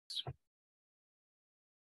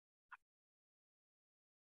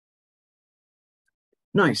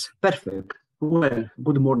Nice, perfect. Well,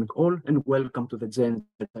 good morning all, and welcome to the Gender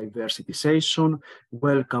Diversity session.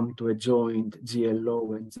 Welcome to a joint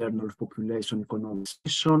GLO and Journal of Population Economics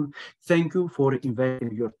session. Thank you for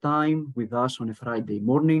investing your time with us on a Friday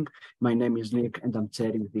morning. My name is Nick and I'm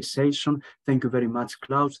chairing this session. Thank you very much,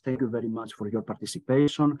 Klaus. Thank you very much for your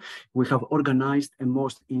participation. We have organized a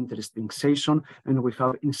most interesting session and we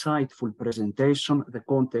have insightful presentation. The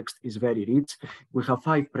context is very rich. We have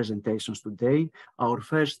 5 presentations today. Our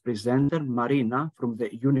first presenter, Marina from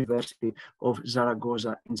the University of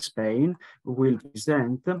Zaragoza in Spain, will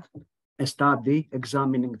present a study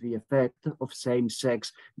examining the effect of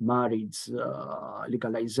same-sex marriage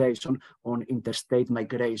legalization on interstate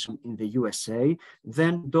migration in the USA.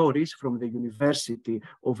 Then Doris from the University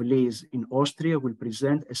of Linz in Austria will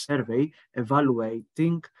present a survey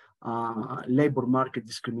evaluating labor market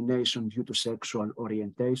discrimination due to sexual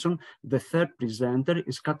orientation. The third presenter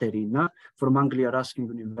is Katerina from Anglia Ruskin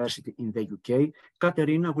University in the UK.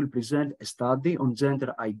 Katerina will present a study on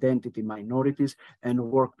gender identity minorities and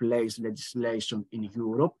workplace legislation in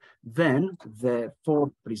Europe. Then the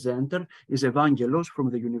fourth presenter is Evangelos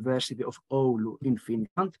from the University of Oulu in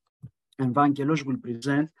Finland. Evangelos will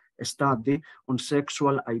present a study on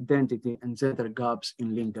sexual identity and gender gaps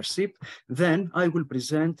in leadership. Then I will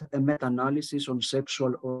present a meta-analysis on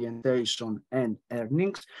sexual orientation and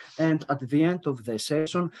earnings. And at the end of the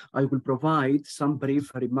session, I will provide some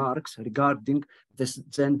brief remarks regarding the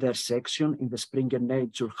gender section in the Springer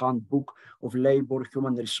Nature Handbook of Labor,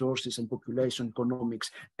 Human Resources and Population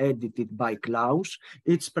Economics, edited by Klaus.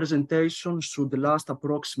 Its presentation should last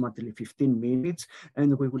approximately 15 minutes,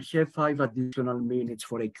 and we will have 5 additional minutes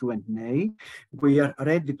for a Q&A. We are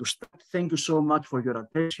ready to start. Thank you so much for your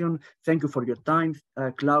attention. Thank you for your time.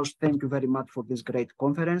 Klaus, thank you very much for this great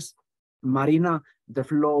conference. Marina, the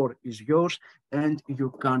floor is yours and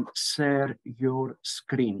you can share your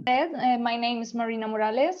screen. My name is Marina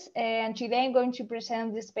Morales and today I'm going to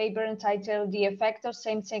present this paper entitled The Effect of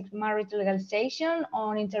Same-Sex Marriage Legalization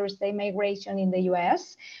on Interstate Migration in the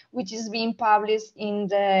US, which is being published in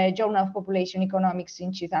the Journal of Population Economics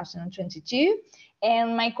in 2022.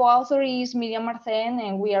 And my co-author is Miriam Marcén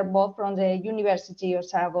and we are both from the University of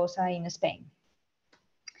Zaragoza in Spain.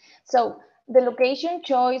 So, the location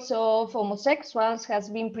choice of homosexuals has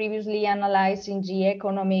been previously analyzed in the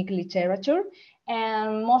economic literature,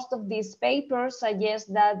 and most of these papers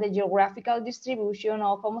suggest that the geographical distribution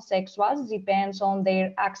of homosexuals depends on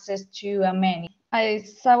their access to amenity.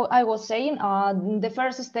 So I was saying, the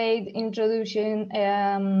first state introducing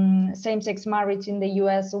same-sex marriage in the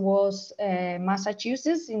US was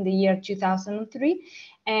Massachusetts in the year 2003.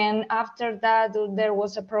 And after that, there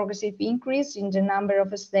was a progressive increase in the number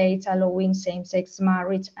of states allowing same-sex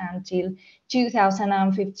marriage until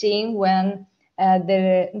 2015, when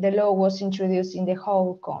the law was introduced in the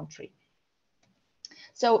whole country.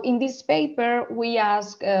 So in this paper, we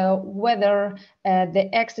ask whether the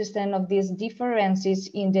existence of these differences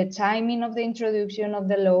in the timing of the introduction of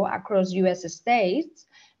the law across US states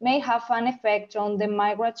may have an effect on the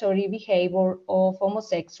migratory behavior of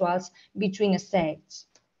homosexuals between states.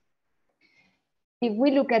 If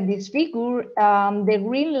we look at this figure, the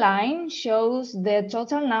green line shows the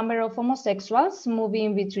total number of homosexuals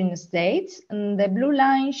moving between states, and the blue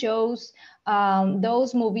line shows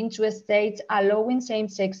those moving to states allowing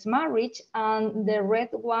same-sex marriage, and the red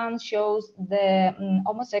one shows the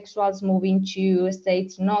homosexuals moving to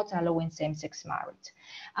states not allowing same-sex marriage.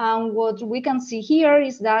 And what we can see here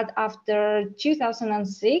is that after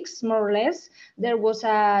 2006, more or less, there was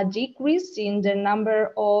a decrease in the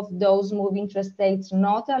number of those moving to states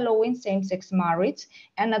not allowing same-sex marriage.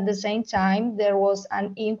 And at the same time, there was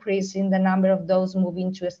an increase in the number of those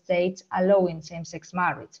moving to states allowing same-sex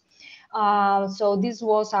marriage. So this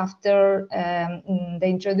was after the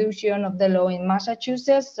introduction of the law in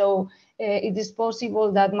Massachusetts. So it is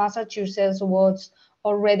possible that Massachusetts was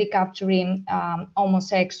already capturing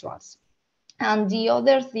homosexuals. And the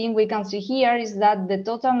other thing we can see here is that the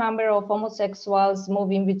total number of homosexuals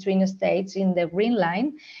moving between states in the green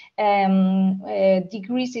line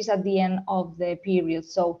decreases at the end of the period.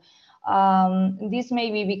 So this may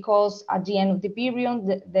be because at the end of the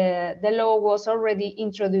period, the law was already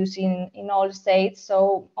introduced in all states,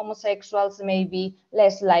 so homosexuals may be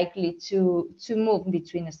less likely to move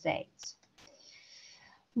between states.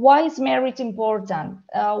 Why is marriage important?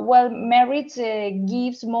 Well, marriage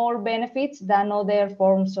gives more benefits than other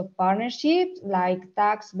forms of partnership, like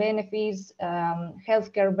tax benefits,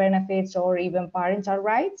 healthcare benefits, or even parental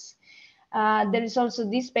rights. There is also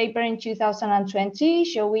this paper in 2020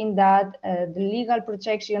 showing that the legal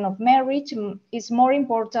protection of marriage is more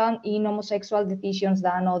important in homosexual decisions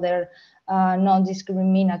than other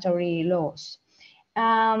non-discriminatory laws.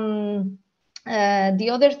 The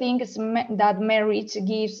other thing is that marriage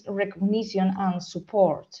gives recognition and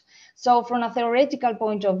support. So from a theoretical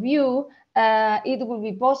point of view, it would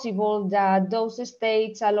be possible that those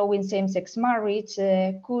states allowing same-sex marriage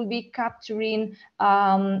could be capturing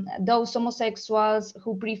those homosexuals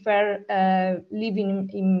who prefer living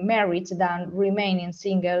in marriage than remaining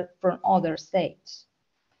single from other states.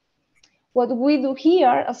 What we do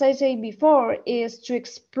here, as I said before, is to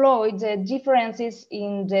exploit the differences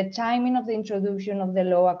in the timing of the introduction of the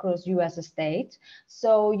law across US states.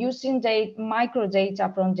 So using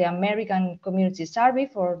microdata from the American Community Survey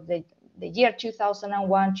for the year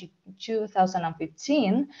 2001 to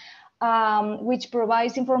 2015, which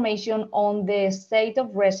provides information on the state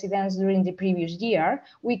of residence during the previous year,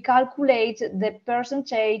 we calculate the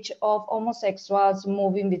percentage of homosexuals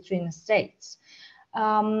moving between states.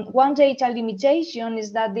 One data limitation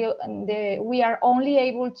is that we are only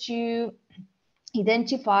able to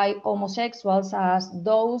identify homosexuals as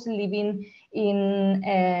those living in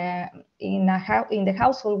the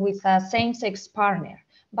household with a same-sex partner,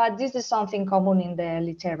 but this is something common in the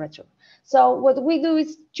literature. So what we do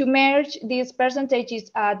is to merge these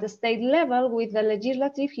percentages at the state level with the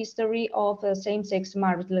legislative history of same-sex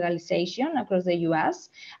marriage legalization across the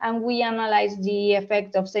US, and we analyze the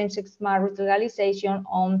effect of same-sex marriage legalization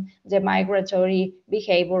on the migratory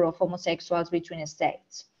behavior of homosexuals between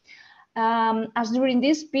states. As during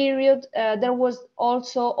this period, there was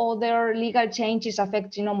also other legal changes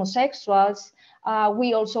affecting homosexuals.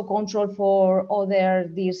 We also control for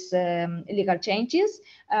these legal changes.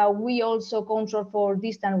 We also control for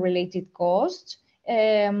distant-related costs.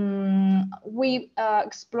 We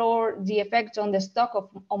explore the effect on the stock of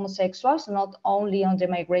homosexuals, not only on the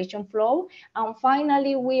migration flow. And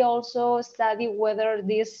finally, we also study whether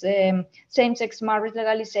this same-sex marriage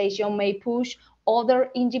legalization may push other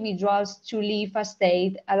individuals to leave a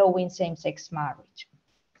state allowing same-sex marriage.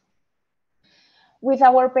 With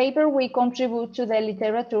our paper, we contribute to the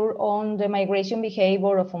literature on the migration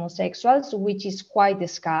behavior of homosexuals, which is quite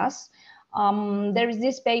scarce. There is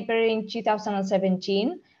this paper in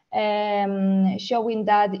 2017 showing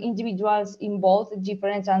that individuals in both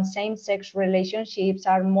different and same-sex relationships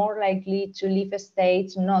are more likely to leave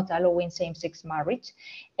states not allowing same-sex marriage.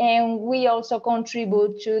 And we also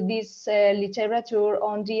contribute to this literature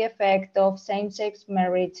on the effect of same-sex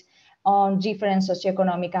marriage on different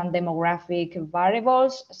socioeconomic and demographic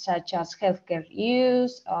variables, such as healthcare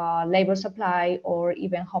use, labor supply, or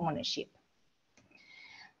even homeownership.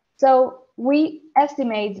 So we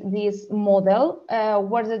estimate this model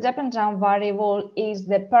where the dependent variable is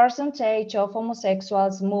the percentage of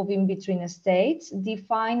homosexuals moving between states,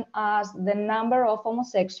 defined as the number of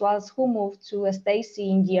homosexuals who move to a state C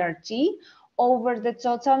in year T over the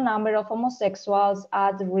total number of homosexuals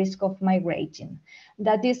at risk of migrating.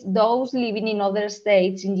 That is, those living in other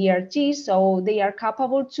states in year T, so they are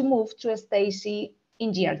capable to move to a state C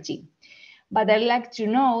in year T. But I'd like to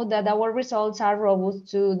know that our results are robust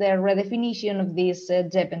to the redefinition of this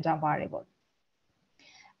dependent variable.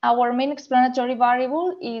 Our main explanatory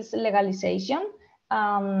variable is legalization.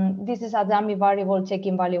 This is a dummy variable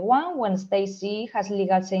taking value 1 when state C has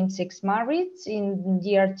legal same-sex marriage in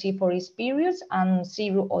year T for its periods and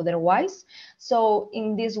 0 otherwise. So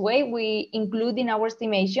in this way, we include in our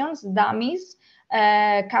estimations dummies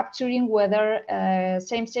capturing whether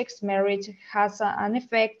same-sex marriage has an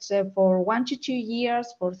effect for 1 to 2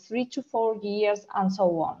 years, for 3 to 4 years, and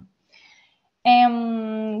so on.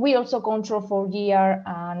 We also control for year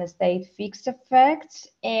and state fixed effects,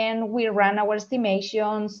 and we run our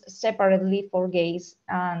estimations separately for gays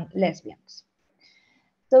and lesbians.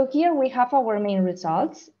 So here we have our main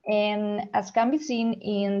results, and as can be seen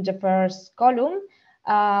in the first column,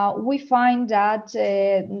 we find that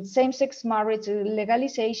same-sex marriage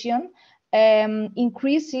legalization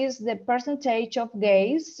increases the percentage of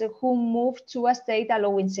gays who move to a state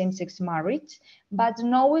allowing same-sex marriage, but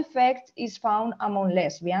no effect is found among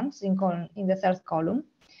lesbians in the third column.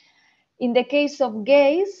 In the case of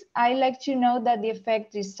gays, I like to note that the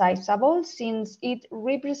effect is sizable since it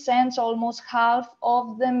represents almost half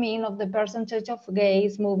of the mean of the percentage of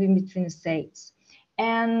gays moving between states.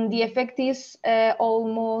 And the effect is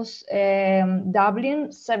almost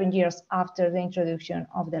doubling 7 years after the introduction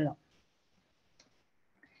of the law.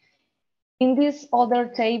 In this other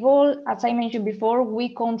table, as I mentioned before, we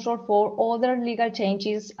control for other legal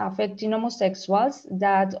changes affecting homosexuals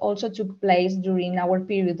that also took place during our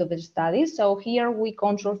period of study. So here we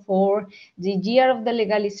control for the year of the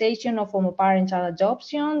legalization of homoparental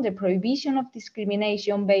adoption, the prohibition of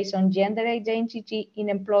discrimination based on gender identity in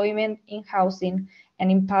employment, in housing, and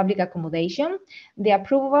in public accommodation, the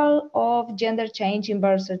approval of gender change in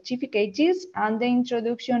birth certificates, and the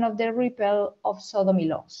introduction of the repeal of sodomy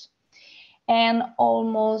laws. And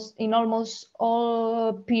in almost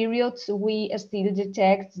all periods, we still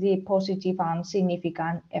detect the positive and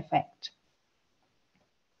significant effect.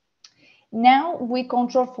 Now we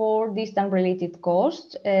control for distant related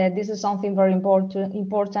costs. This is something very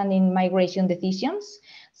important in migration decisions.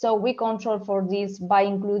 So we control for this by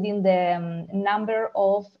including the number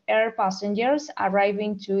of air passengers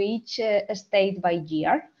arriving to each state by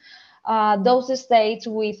year. Those states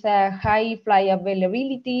with a high flight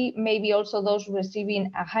availability, maybe also those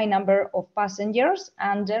receiving a high number of passengers,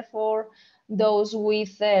 and therefore those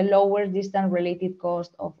with a lower distance related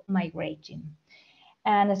cost of migrating.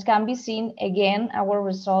 And as can be seen, again, our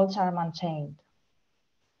results are maintained.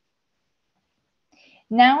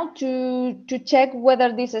 Now, to check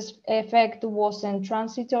whether this effect wasn't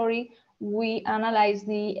transitory, we analyze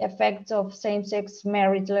the effect of same-sex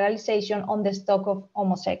marriage legalization on the stock of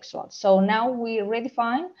homosexuals. So now we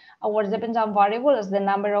redefine our dependent variable as the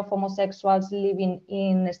number of homosexuals living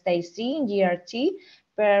in state C in GRT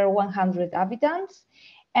per 100 inhabitants.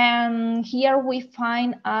 And here we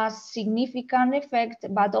find a significant effect,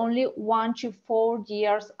 but only 1 to 4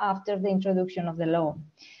 years after the introduction of the law.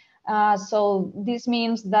 So this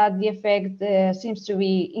means that the effect seems to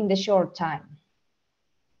be in the short time.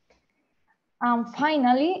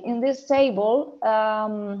 Finally, in this table,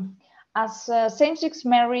 as same-sex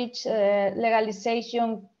marriage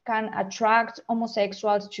legalization can attract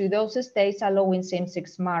homosexuals to those states allowing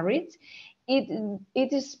same-sex marriage,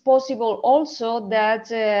 it is possible also that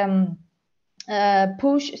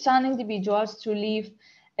push some individuals to leave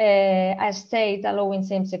a state allowing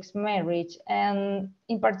same-sex marriage, and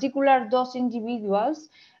in particular those individuals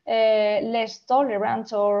less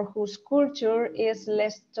tolerant or whose culture is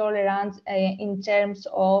less tolerant in terms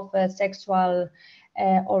of sexual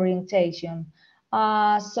orientation.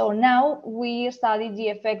 So now we study the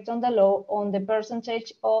effect on the law on the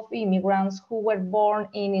percentage of immigrants who were born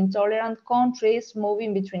in intolerant countries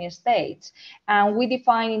moving between states. And we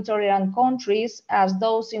define intolerant countries as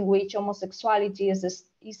those in which homosexuality is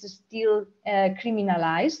still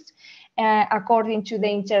criminalized, according to the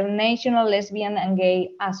International Lesbian and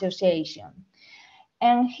Gay Association.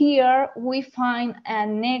 And here we find a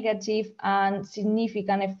negative and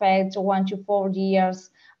significant effect 1 to 4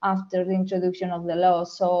 years after the introduction of the law.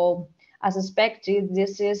 So as expected,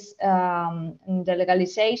 this is the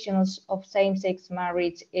legalization of same-sex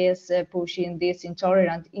marriage is pushing these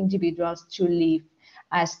intolerant individuals to leave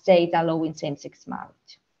a state allowing same-sex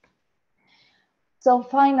marriage. So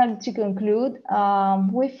finally, to conclude,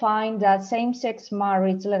 we find that same-sex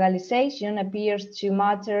marriage legalization appears to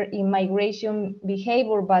matter in migration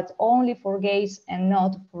behavior, but only for gays and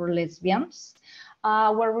not for lesbians.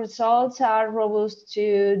 Our results are robust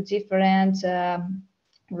to different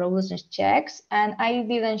robustness checks, and I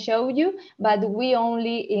didn't show you, but we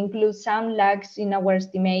only include some lags in our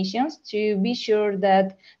estimations to be sure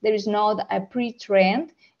that there is not a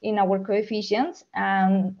pre-trend in our coefficients,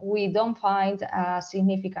 and we don't find a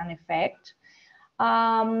significant effect.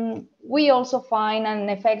 We also find an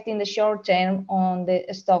effect in the short term on the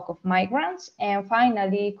stock of migrants, and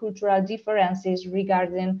finally, cultural differences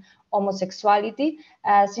regarding homosexuality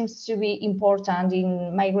seems to be important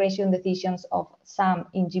in migration decisions of some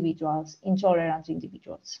individuals, intolerant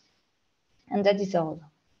individuals. And that is all.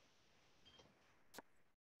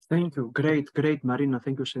 Thank you. Great, Marina.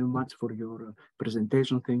 Thank you so much for your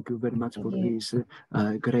presentation. Thank you very much for this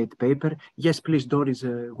great paper. Yes, please, Doris,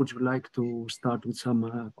 would you like to start with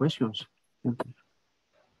some questions?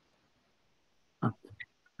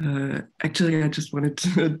 Actually, I just wanted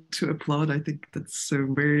to applaud. I think that's a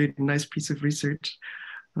very nice piece of research.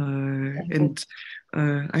 And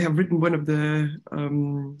I have written one of the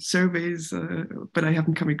surveys, but I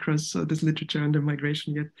haven't come across this literature under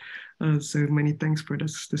migration yet. So many thanks for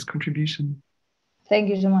this contribution. Thank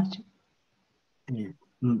you so much.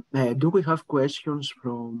 Do we have questions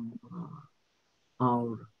from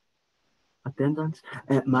our attendants?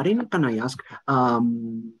 Marina, can I ask?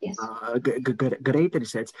 Yes. Great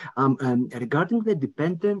research. Regarding the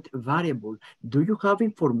dependent variable, do you have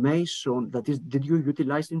information, that is, did you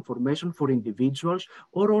utilize information for individuals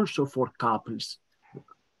or also for couples?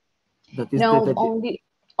 That is no,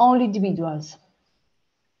 only individuals.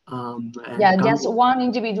 Yeah, just one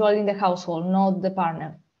individual in the household, not the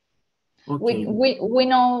partner. Okay.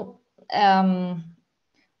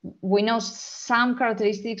 We know some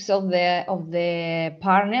characteristics of the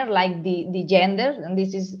partner, like the gender, and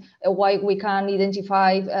this is why we can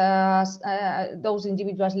identify those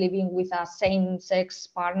individuals living with a same-sex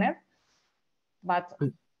partner. But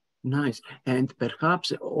nice. And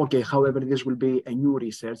perhaps, okay, however, this will be a new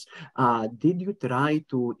research. Did you try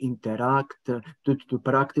to interact, to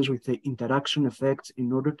practice with the interaction effects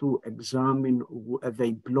in order to examine the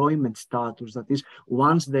employment status? That is,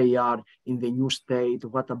 once they are in the new state,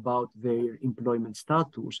 what about their employment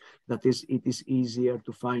status? That is, it is easier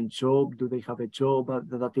to find job. Do they have a job?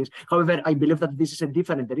 That is, however, I believe that this is a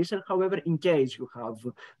different research. However, in case you have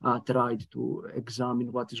tried to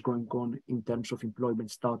examine what is going on in terms of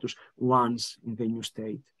employment status once in the new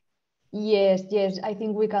state. Yes, I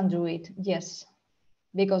think we can do it. Yes,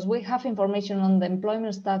 because we have information on the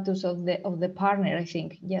employment status of the partner. I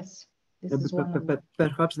think yes.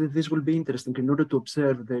 Perhaps this will be interesting in order to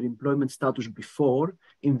observe their employment status before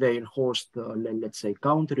in their host, let's say,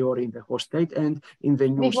 country or in the host state, and in the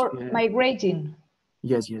new before migrating.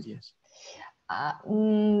 Yes. This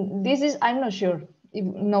is, I'm not sure.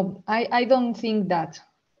 No, I don't think that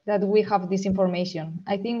we have this information.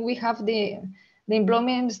 I think we have the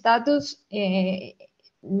employment status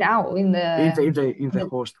now in the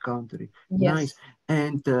host country. Yes. Nice.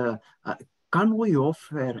 And can we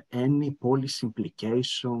offer any policy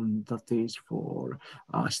implication that is for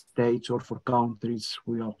states or for countries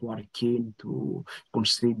who are keen to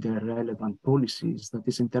consider relevant policies? That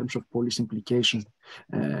is, in terms of policy implications,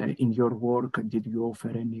 in your work, did you offer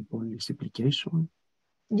any policy implication?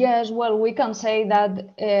 Yes, well, we can say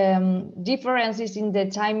that differences in the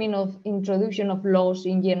timing of introduction of laws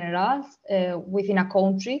in general within a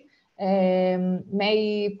country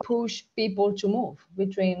may push people to move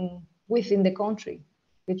within the country,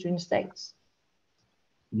 between states.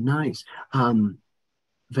 Nice.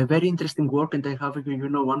 Very interesting work, and I have,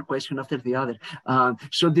 one question after the other.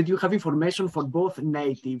 So did you have information for both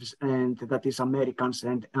natives and that is Americans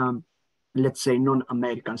and let's say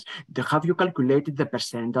non-Americans? Have you calculated the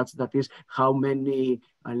percentage, that is how many,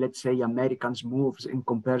 let's say, Americans moves in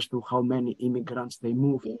comparison to how many immigrants they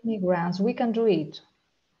move? Immigrants, we can do it.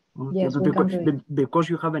 Okay. Yes, we can do it. Because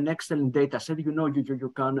you have an excellent data set, you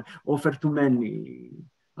can offer too many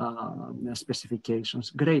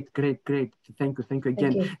specifications. Great. Thank you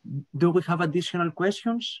again. Okay. Do we have additional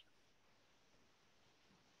questions?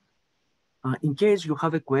 In case you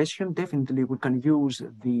have a question, definitely we can use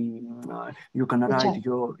you can write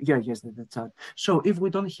the chat. So if we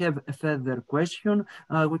don't have a further question,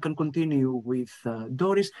 we can continue with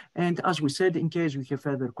Doris. And as we said, in case we have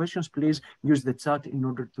further questions, please use the chat in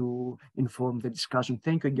order to inform the discussion.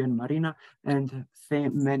 Thank you again, Marina, and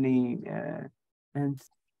and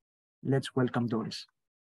let's welcome Doris.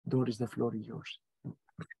 Doris, the floor is yours.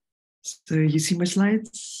 So you see my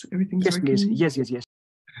slides? Everything's working? Please. Yes.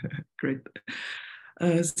 Great.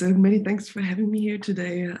 So many thanks for having me here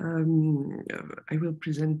today. I will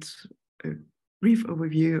present a brief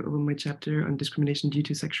overview of my chapter on discrimination due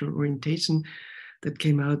to sexual orientation that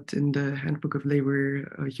came out in the Handbook of Labor,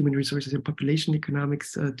 Human Resources and Population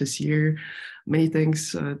Economics this year. Many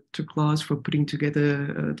thanks to Klaus for putting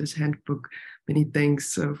together this handbook. Many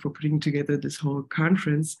thanks for putting together this whole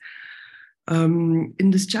conference. In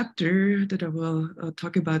this chapter that I will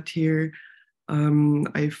talk about here,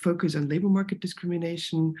 I focus on labor market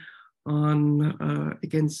discrimination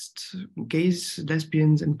against gays,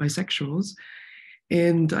 lesbians, and bisexuals.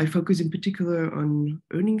 And I focus in particular on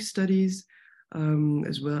earning studies,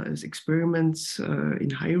 as well as experiments in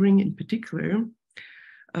hiring in particular.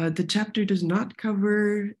 The chapter does not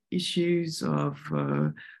cover issues of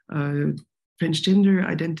transgender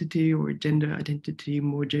identity or gender identity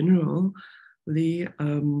more generally.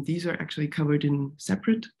 These are actually covered in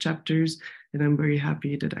separate chapters, and I'm very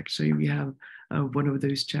happy that actually we have one of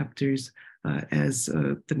those chapters as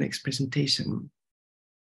the next presentation.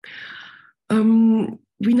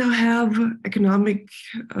 We now have economic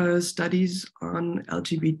studies on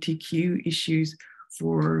LGBTQ issues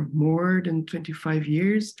for more than 25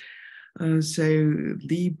 years. So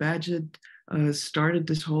Lee Badgett started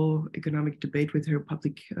this whole economic debate with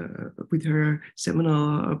her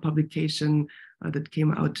seminal publication that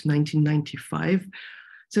came out in 1995.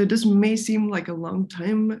 So this may seem like a long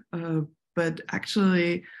time, but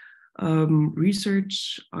actually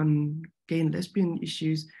research on gay and lesbian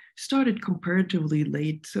issues started comparatively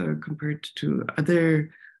late compared to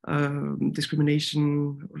other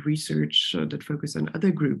discrimination research that focused on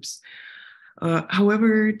other groups.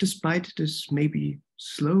 However, despite this maybe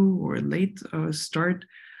slow or late start,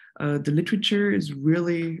 The literature is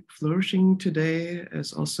really flourishing today,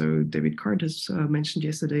 as also David Card has mentioned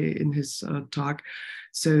yesterday in his talk.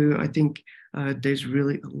 So I think there's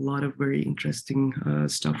really a lot of very interesting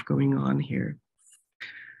stuff going on here.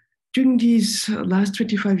 During these last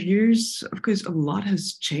 25 years, of course, a lot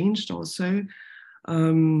has changed also.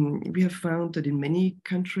 We have found that in many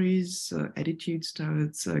countries, attitudes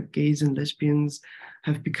towards gays and lesbians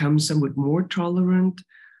have become somewhat more tolerant.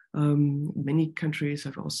 Many countries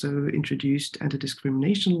have also introduced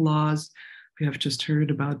anti-discrimination laws. We have just heard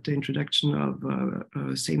about the introduction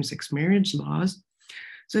of same-sex marriage laws.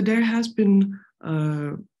 So there has been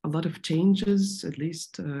a lot of changes, at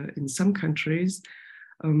least in some countries.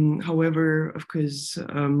 However, of course,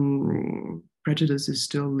 prejudice is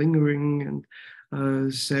still lingering, and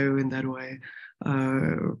so in that way,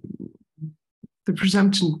 the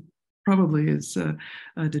presumption probably is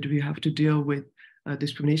that we have to deal with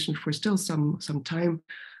discrimination for still some time,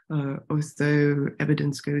 although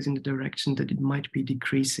evidence goes in the direction that it might be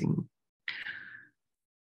decreasing.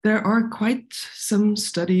 There are quite some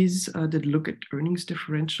studies that look at earnings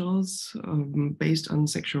differentials based on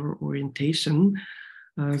sexual orientation.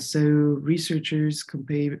 So researchers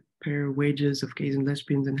compare wages of gays and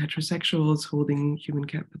lesbians and heterosexuals, holding human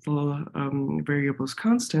capital variables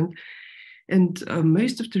constant. And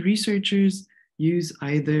most of the researchers use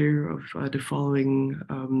either of the following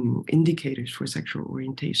indicators for sexual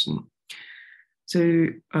orientation. So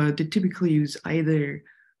they typically use either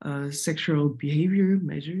sexual behavior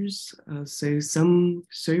measures. So some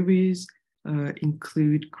surveys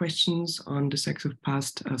include questions on the sex of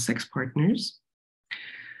past sex partners.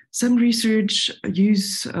 Some research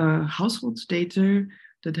use household data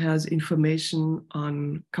that has information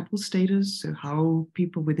on couple status, so how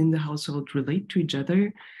people within the household relate to each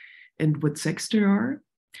other and what sex they are.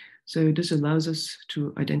 So this allows us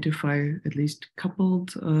to identify at least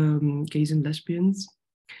coupled gays and lesbians.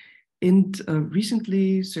 And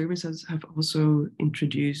recently, surveys have also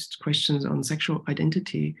introduced questions on sexual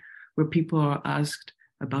identity, where people are asked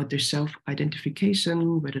about their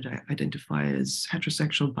self-identification, whether they identify as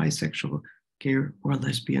heterosexual, bisexual, gay, or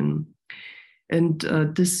lesbian. And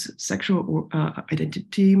this sexual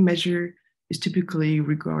identity measure is typically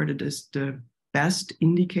regarded as the best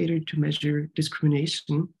indicator to measure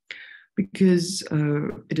discrimination, because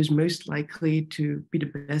it is most likely to be the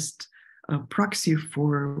best proxy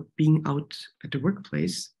for being out at the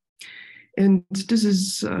workplace. And this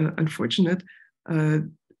is unfortunate.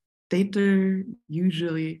 Data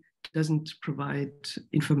usually doesn't provide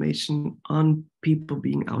information on people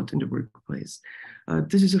being out in the workplace.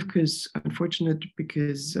 This is, of course, unfortunate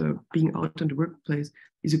because being out in the workplace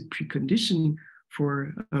is a precondition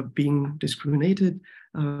for being discriminated,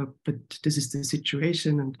 but this is the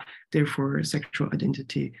situation, and therefore sexual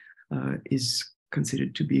identity is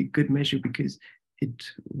considered to be a good measure because it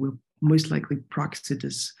will most likely proxy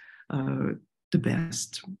this the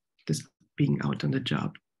best, this being out on the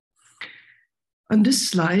job. On this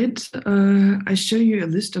slide, I show you a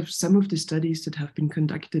list of some of the studies that have been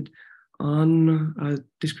conducted on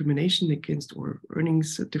discrimination against, or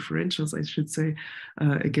earnings differentials, I should say,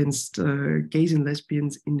 against gays and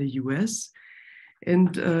lesbians in the US.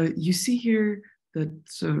 And you see here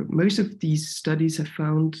that most of these studies have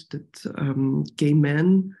found that gay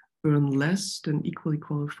men earn less than equally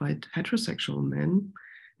qualified heterosexual men.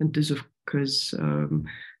 And this, of course,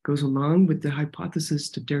 goes along with the hypothesis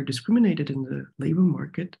that they're discriminated in the labor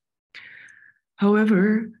market.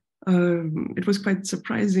 However, it was quite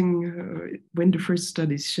surprising when the first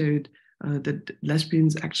studies showed that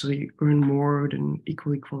lesbians actually earn more than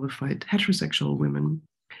equally qualified heterosexual women.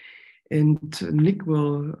 And Nick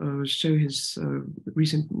will show his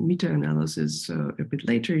recent meta-analysis a bit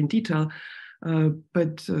later in detail,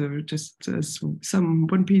 but just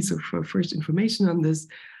one piece of first information on this.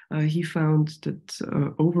 He found that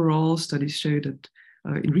overall studies show that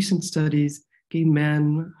in recent studies, gay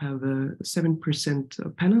men have a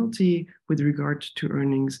 7% penalty with regard to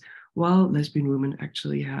earnings, while lesbian women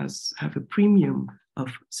actually have a premium of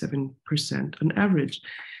 7% on average.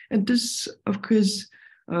 And this, of course,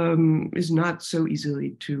 is not so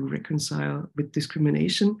easily to reconcile with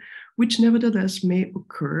discrimination, which nevertheless may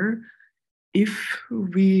occur if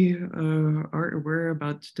we are aware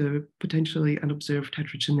about the potentially unobserved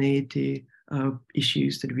heterogeneity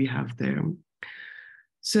issues that we have there.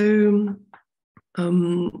 So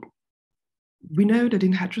we know that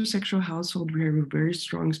in heterosexual households, we have a very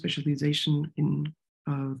strong specialization in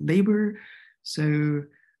labor. So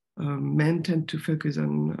men tend to focus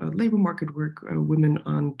on labor market work, women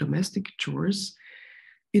on domestic chores.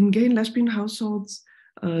 In gay and lesbian households,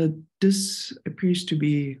 This appears to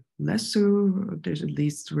be less so. There's at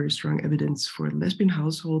least very strong evidence for lesbian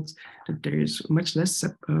households that there is much less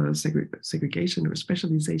segregation or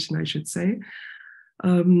specialization, I should say.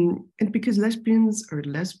 And because lesbians are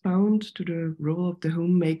less bound to the role of the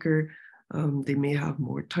homemaker, they may have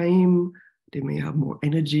more time, they may have more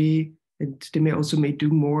energy, and they may also do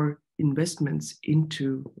more investments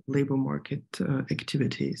into labor market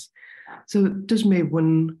activities. So this may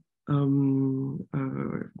one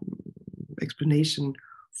explanation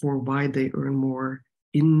for why they earn more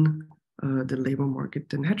in the labor market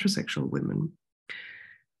than heterosexual women.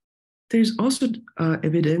 There's also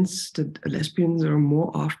evidence that lesbians are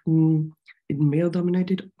more often in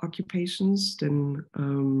male-dominated occupations than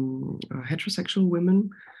heterosexual women.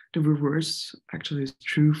 The reverse actually is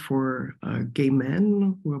true for gay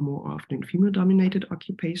men, who are more often in female-dominated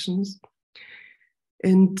occupations.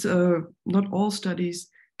 And not all studies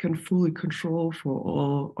can fully control for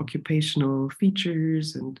all occupational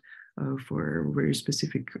features and for very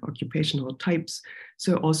specific occupational types.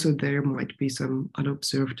 So also there might be some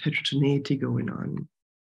unobserved heterogeneity going on.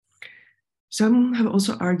 Some have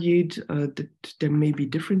also argued that there may be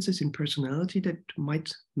differences in personality that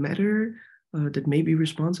might matter, that may be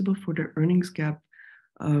responsible for the earnings gap.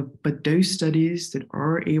 But those studies that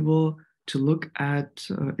are able to look at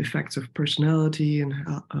effects of personality and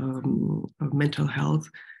of mental health,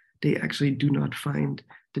 they actually do not find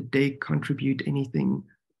that they contribute anything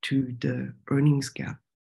to the earnings gap.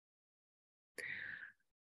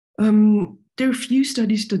 There are a few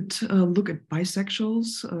studies that look at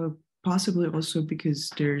bisexuals, possibly also because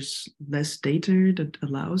there's less data that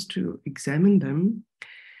allows to examine them.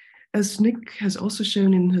 As Nick has also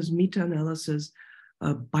shown in his meta-analysis,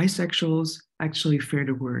 bisexuals actually fare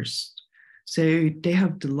the worst. So they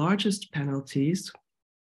have the largest penalties,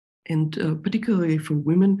 and particularly for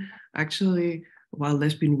women, actually, while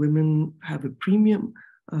lesbian women have a premium,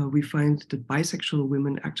 we find that bisexual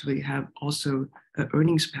women actually have also an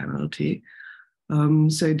earnings penalty.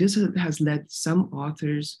 So this has led some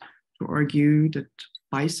authors to argue that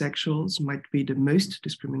bisexuals might be the most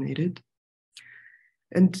discriminated.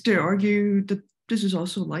 And they argue that this is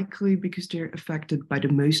also likely because they're affected by the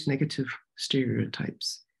most negative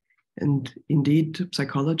stereotypes. And indeed,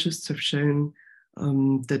 psychologists have shown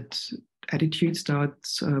that attitudes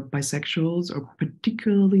towards bisexuals are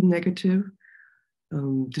particularly negative.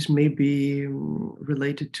 This may be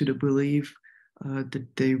related to the belief that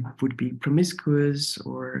they would be promiscuous,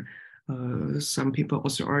 or some people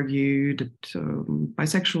also argue that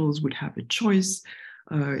bisexuals would have a choice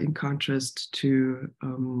in contrast to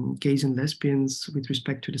gays and lesbians with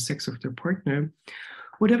respect to the sex of their partner.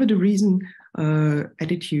 Whatever the reason,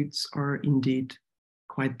 attitudes are indeed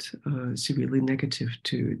quite severely negative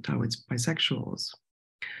towards bisexuals.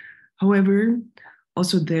 However,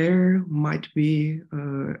 also there might be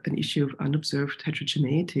an issue of unobserved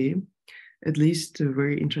heterogeneity. At least a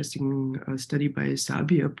very interesting study by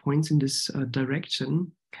Sabia points in this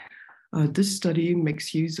direction. This study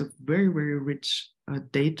makes use of very, very rich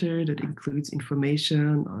data that includes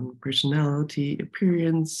information on personality,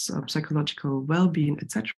 appearance, psychological well-being,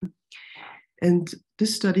 etc. And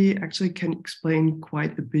this study actually can explain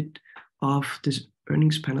quite a bit of this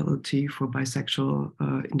earnings penalty for bisexual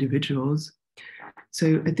individuals.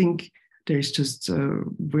 So I think there's just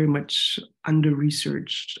very much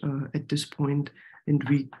under-researched at this point, and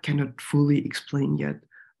we cannot fully explain yet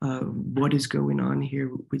what is going on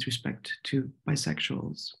here with respect to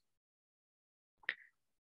bisexuals.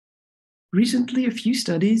 Recently, a few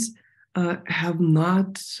studies have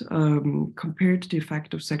not compared the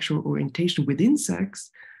effect of sexual orientation within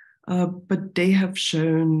sex, but they have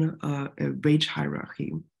shown a wage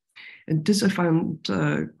hierarchy. And this I found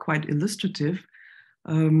quite illustrative.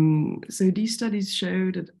 So these studies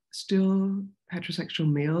show that still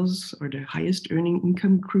heterosexual males are the highest earning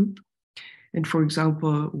income group. And for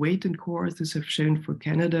example, Waite and co-authors have shown for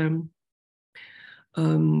Canada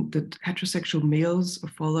that heterosexual males are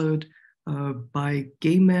followed by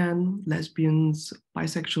gay men, lesbians,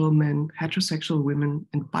 bisexual men, heterosexual women,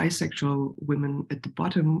 and bisexual women at the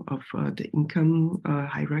bottom of the income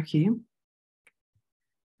hierarchy.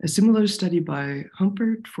 A similar study by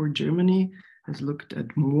Humpert for Germany has looked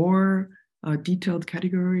at more detailed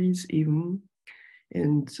categories even.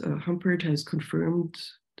 And Humpert has confirmed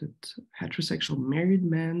that heterosexual married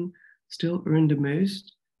men still earn the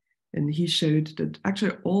most. And he showed that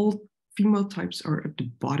actually all female types are at the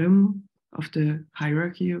bottom of the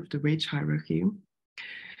hierarchy, of the wage hierarchy.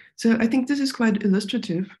 So I think this is quite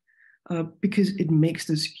illustrative because it makes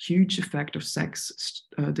this huge effect of sex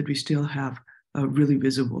that we still have really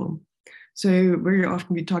visible. So very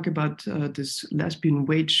often we talk about this lesbian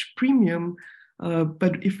wage premium,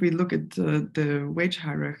 but if we look at the wage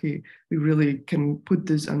hierarchy, we really can put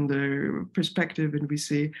this under perspective, and we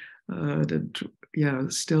see that, yeah,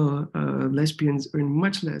 still lesbians earn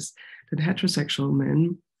much less than heterosexual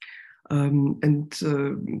men.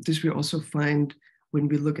 This we also find when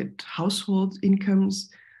we look at household incomes.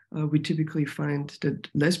 We typically find that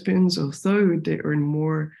lesbians, although they earn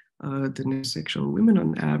more than heterosexual women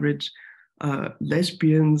on average,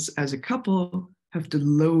 lesbians as a couple have the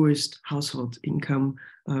lowest household income,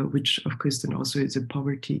 which of course then also is a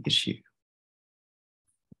poverty issue.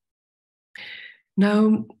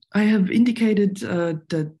 Now, I have indicated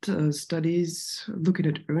that studies looking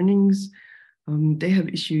at earnings, they have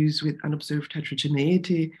issues with unobserved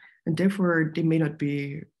heterogeneity, and therefore they may not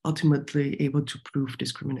be ultimately able to prove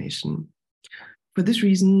discrimination. For this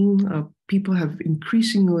reason, people have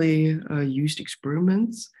increasingly used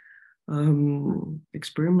experiments.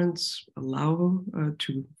 Experiments allow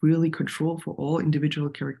to really control for all individual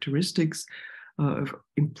characteristics of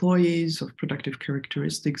employees, of productive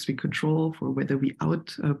characteristics. We control for whether we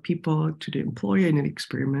out people to the employer in an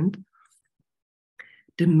experiment.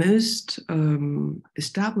 The most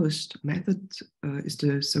established method is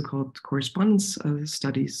the so-called correspondence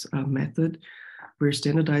studies method, where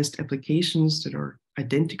standardized applications that are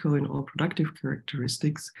identical in all productive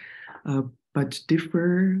characteristics, but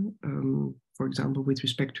differ, for example, with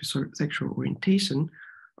respect to sexual orientation,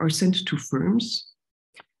 are sent to firms.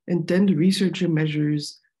 And then the researcher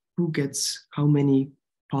measures who gets how many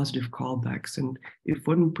positive callbacks. And if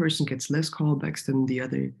one person gets less callbacks than the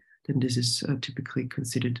other, then this is typically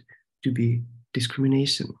considered to be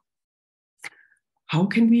discrimination. How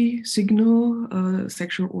can we signal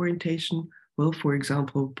sexual orientation? Well, for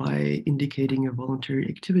example, by indicating a voluntary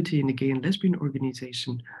activity in a gay and lesbian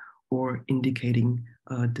organization, or indicating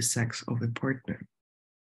the sex of a partner.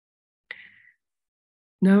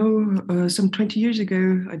 Now, some 20 years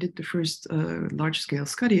ago, I did the first large-scale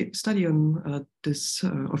study on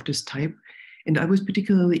of this type, and I was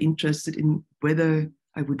particularly interested in whether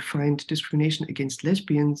I would find discrimination against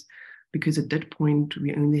lesbians, because at that point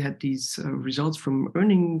we only had these results from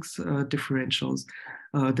earnings differentials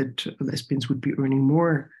that lesbians would be earning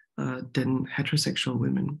more than heterosexual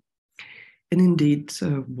women. And indeed,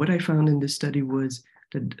 what I found in this study was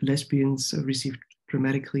that lesbians received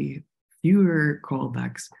dramatically fewer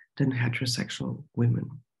callbacks than heterosexual women.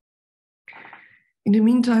 In the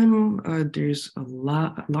meantime, there's a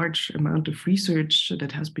large amount of research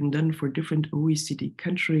that has been done for different OECD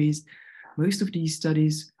countries. Most of these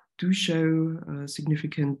studies do show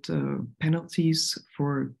significant penalties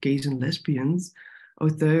for gays and lesbians,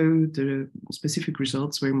 although the specific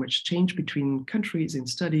results very much change between countries and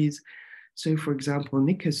studies. So, for example,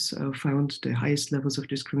 Nick has found the highest levels of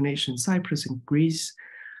discrimination in Cyprus and Greece.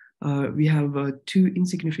 We have two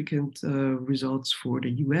insignificant results for the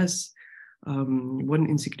US, one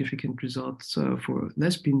insignificant result for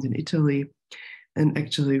lesbians in Italy, and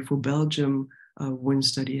actually for Belgium, one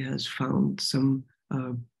study has found some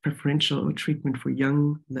preferential treatment for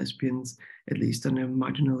young lesbians, at least on a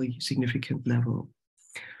marginally significant level.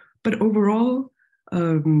 But overall,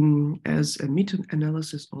 as a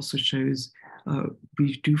meta-analysis also shows,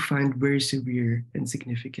 we do find very severe and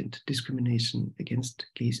significant discrimination against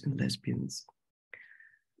gays and lesbians.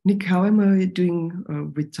 Nick, how am I doing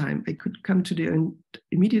with time? I could come to the end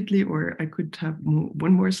immediately, or I could have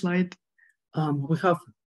one more slide. We have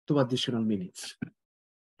 2 additional minutes.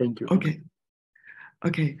 Thank you. Okay.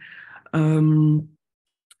 Okay.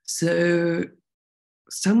 So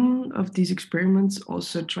some of these experiments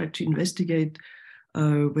also try to investigate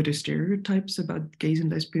whether stereotypes about gays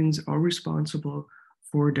and lesbians are responsible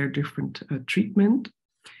for their different treatment.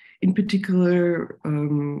 In particular,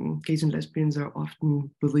 gays and lesbians are often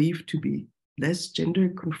believed to be less gender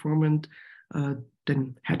conformant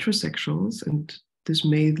than heterosexuals, and this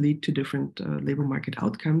may lead to different labor market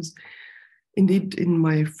outcomes. Indeed, in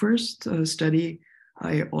my first study,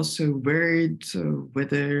 I also varied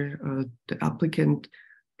whether the applicant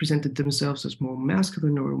presented themselves as more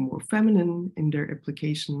masculine or more feminine in their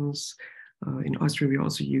applications. In Austria, we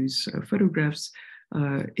also use photographs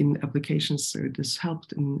in applications, so this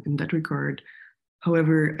helped in that regard.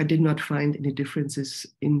 However, I did not find any differences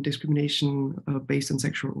in discrimination based on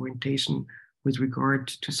sexual orientation with regard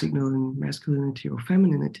to signaling masculinity or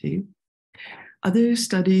femininity. Other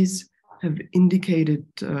studies have indicated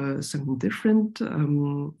something different.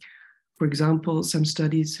 For example, some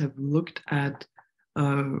studies have looked at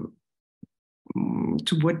to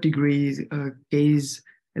what degree gays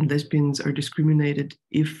and lesbians are discriminated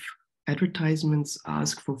if advertisements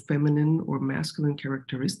ask for feminine or masculine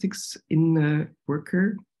characteristics in a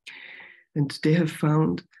worker. And they have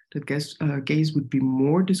found that gays would be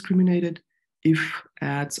more discriminated if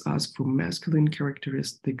ads ask for masculine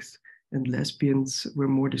characteristics, and lesbians were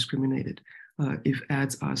more discriminated if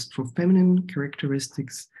ads asked for feminine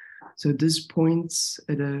characteristics. So this points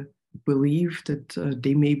at a belief that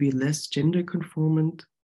they may be less gender conformant.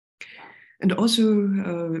 And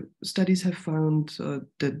also studies have found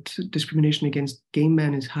that discrimination against gay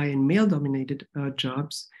men is high in male-dominated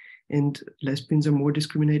jobs, and lesbians are more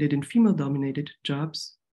discriminated in female-dominated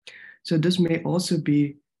jobs. So this may also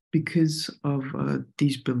be because of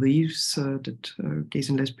these beliefs that gays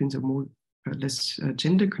and lesbians are less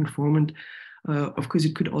gender conformant. Of course,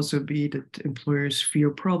 it could also be that employers fear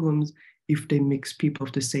problems if they mix people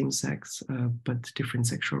of the same sex but different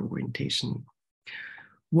sexual orientation.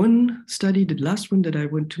 One study, the last one that I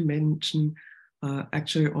want to mention,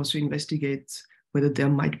 actually also investigates whether there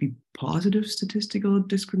might be positive statistical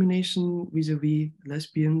discrimination vis-a-vis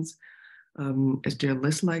lesbians, as they are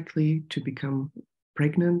less likely to become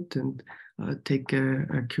pregnant and take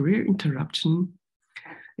a career interruption.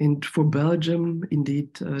 And for Belgium,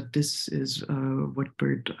 indeed, this is what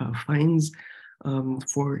BERT finds.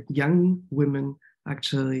 For young women,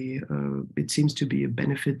 actually, it seems to be a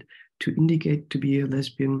benefit to indicate to be a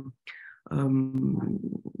lesbian.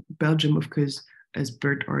 Belgium, of course, as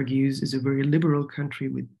BERT argues, is a very liberal country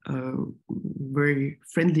with very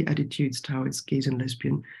friendly attitudes towards gays and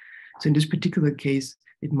lesbians. So in this particular case,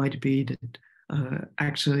 it might be that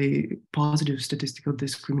actually positive statistical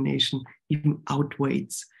discrimination even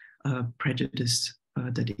outweighs prejudice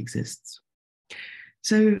that exists.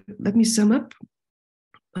 So let me sum up.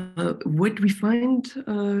 What we find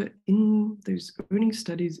in those earning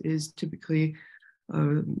studies is typically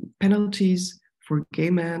penalties for gay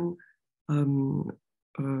men,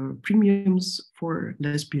 premiums for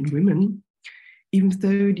lesbian women, even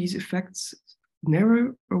though these effects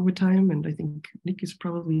narrow over time, and I think Nick is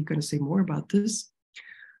probably going to say more about this.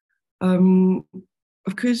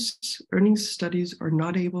 Of course, earnings studies are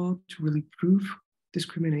not able to really prove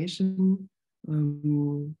discrimination.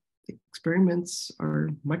 Experiments are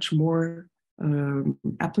much more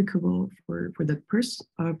applicable for that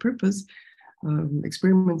purpose.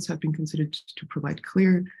 Experiments have been considered to provide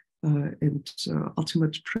clear and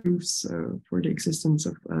ultimate proofs for the existence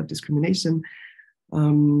of discrimination.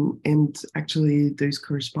 And actually, those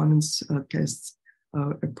correspondence tests,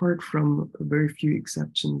 apart from very few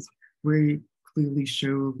exceptions, very clearly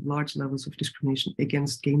show large levels of discrimination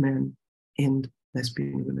against gay men and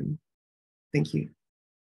lesbian women. Thank you.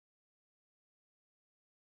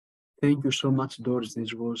 Thank you so much, Doris.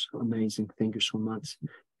 This was amazing. Thank you so much.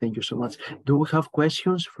 Thank you so much. Do we have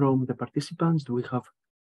questions from the participants? Do we have?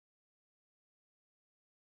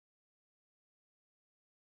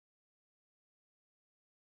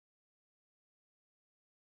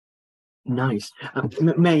 Nice.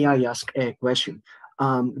 May I ask a question?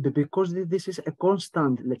 Because this is a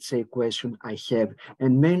constant, let's say, question I have,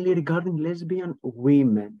 and mainly regarding lesbian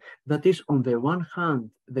women. That is, on the one hand,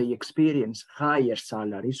 they experience higher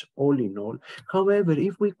salaries, all in all. However,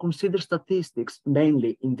 if we consider statistics,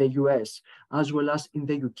 mainly in the US as well as in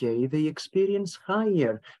the UK, they experience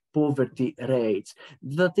higher poverty rates.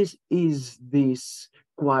 That is this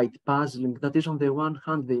quite puzzling? That is, on the one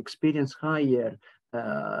hand, they experience higher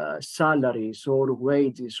salaries or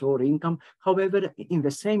wages or income. However, in the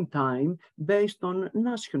same time, based on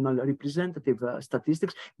national representative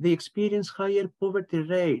statistics, they experience higher poverty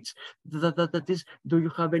rates. That is, do you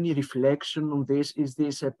have any reflection on this? Is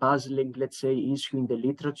this a puzzling, let's say, issue in the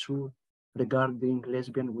literature regarding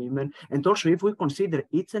lesbian women? And also, if we consider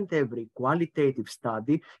each and every qualitative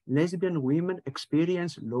study, lesbian women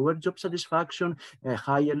experience lower job satisfaction, a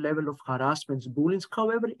higher level of harassment, bullying,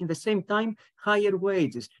 however, in the same time, higher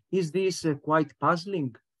wages. Is this quite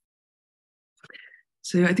puzzling?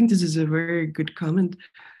 So I think this is a very good comment.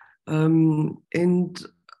 And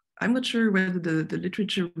I'm not sure whether the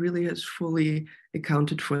literature really has fully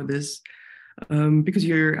accounted for this. Because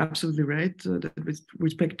you're absolutely right, that with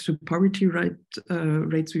respect to poverty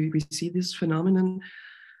rates, we see this phenomenon.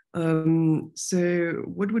 So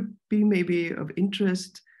what would be maybe of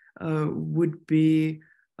interest would be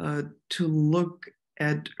to look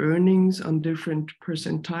at earnings on different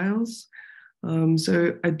percentiles.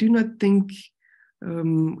 So I do not think,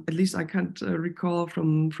 at least I can't recall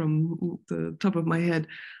from the top of my head,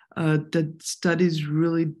 that studies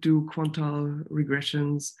really do quantile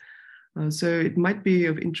regressions. So it might be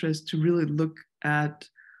of interest to really look at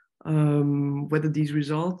whether these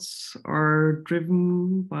results are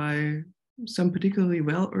driven by some particularly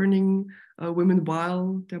well-earning women,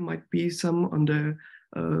 while there might be some on the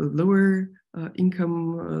lower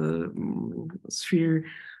income sphere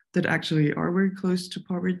that actually are very close to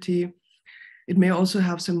poverty. It may also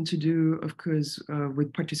have something to do, of course,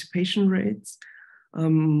 with participation rates.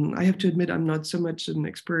 I have to admit, I'm not so much an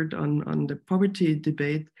expert on the poverty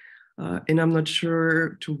debate, and I'm not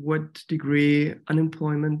sure to what degree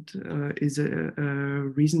unemployment is a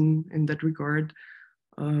reason in that regard.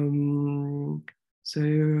 So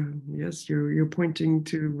yes, you're pointing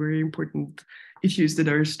to very important issues that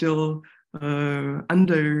are still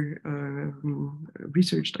under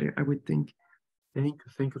researched, I would think.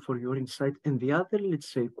 Thank you for your insight. And the other, let's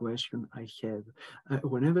say, question I have,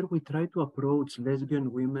 whenever we try to approach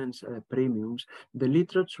lesbian women's premiums, the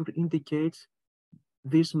literature indicates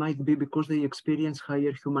this might be because they experience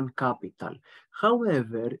higher human capital.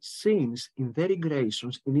 However, since in the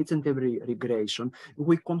regressions, in each and every regression,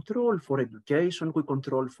 we control for education, we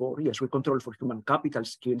control for human capital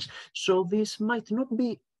skills. So this might not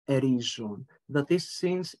be a reason that is,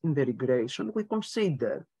 since in the regression, we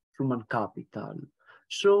consider human capital.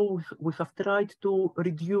 So we have tried to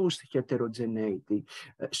reduce heterogeneity.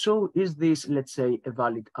 So is this, let's say, a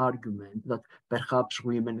valid argument that perhaps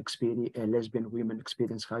lesbian women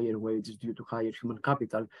experience higher wages due to higher human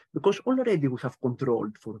capital? Because already we have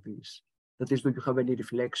controlled for this. That is, do you have any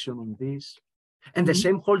reflection on this? And the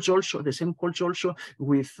same holds also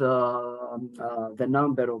with the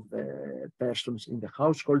number of the persons in the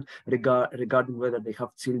household regarding whether they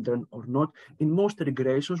have children or not. In most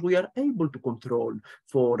regressions, we are able to control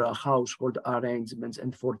for household arrangements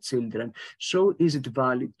and for children. So is it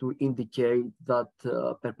valid to indicate that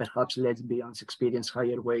perhaps lesbians experience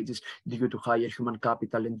higher wages due to higher human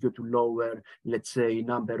capital and due to lower, let's say,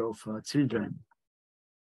 number of children?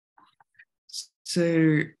 So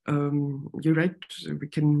you're right, we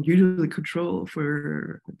can usually control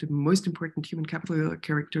for the most important human capital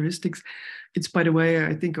characteristics. It's, by the way,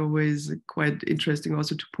 I think always quite interesting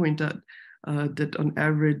also to point out that on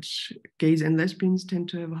average, gays and lesbians tend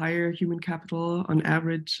to have higher human capital on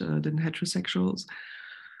average than heterosexuals.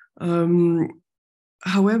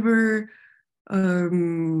 However,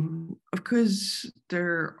 of course,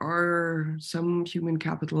 there are some human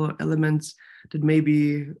capital elements that may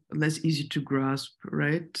be less easy to grasp,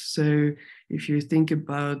 right? So if you think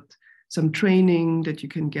about some training that you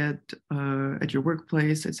can get at your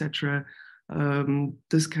workplace, etc.,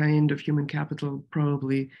 this kind of human capital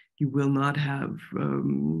probably you will not have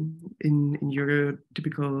in your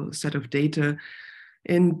typical set of data.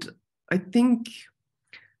 And I think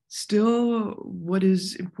still, what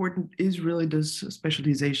is important is really this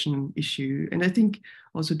specialization issue. And I think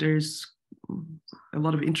also there's a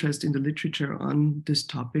lot of interest in the literature on this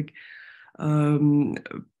topic,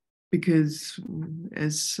 because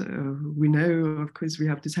as we know, of course, we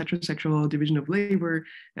have this heterosexual division of labor,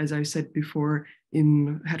 as I said before,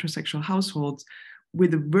 in heterosexual households,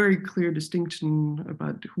 with a very clear distinction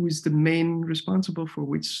about who is the main responsible for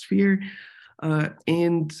which sphere.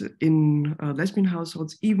 And in lesbian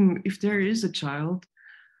households, even if there is a child,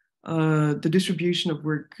 the distribution of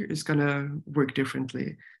work is going to work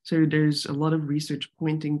differently. So there's a lot of research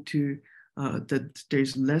pointing to that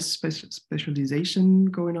there's less specialization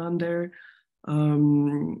going on there.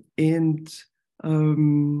 And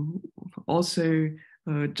also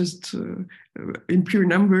just in pure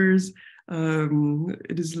numbers,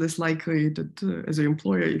 it is less likely that as an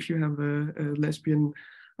employer, if you have a lesbian,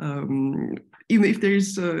 even if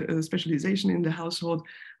there's a specialization in the household,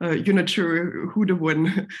 you're not sure who the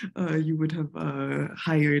one you would have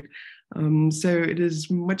hired. So it is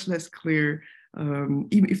much less clear,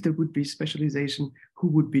 even if there would be specialization, who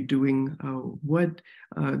would be doing what.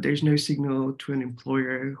 There's no signal to an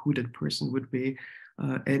employer who that person would be.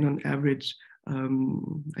 And on average,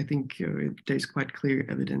 I think there's quite clear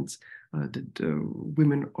evidence that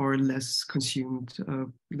women are less consumed,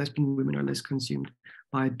 lesbian women are less consumed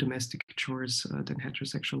by domestic chores than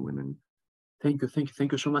heterosexual women. Thank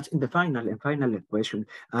you so much. And the final question,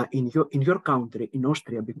 in your country, in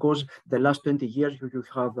Austria, because the last 20 years you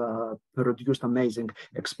have produced amazing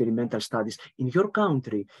experimental studies. In your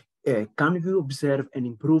country, can you observe an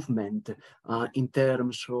improvement in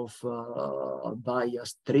terms of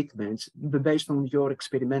biased treatments based on your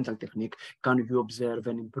experimental technique? Can you observe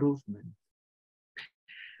an improvement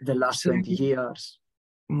the last 20 years?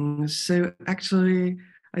 So actually,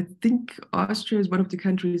 I think Austria is one of the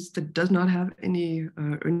countries that does not have any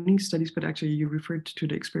earnings studies, but actually you referred to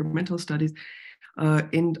the experimental studies.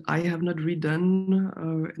 And I have not redone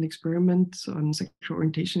an experiment on sexual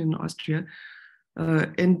orientation in Austria.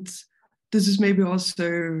 And this is maybe also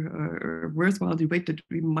a worthwhile debate that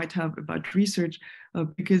we might have about research,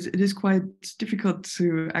 because it is quite difficult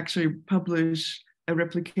to actually publish a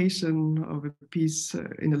replication of a piece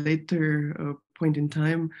in a later point in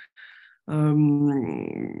time.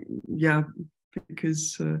 Yeah,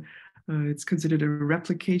 because it's considered a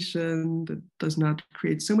replication that does not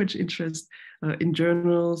create so much interest in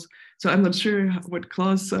journals. So I'm not sure what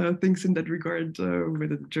Klaus thinks in that regard,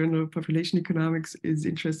 whether the Journal of Population Economics is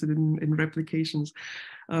interested in replications.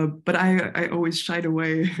 But I always shied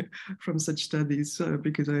away from such studies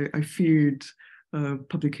because I feared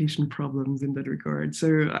publication problems in that regard.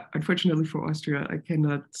 So unfortunately for Austria, I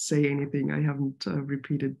cannot say anything. I haven't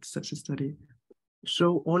repeated such a study.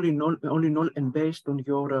 So all in all, and based on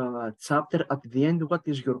your chapter at the end, what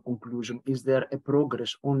is your conclusion? Is there a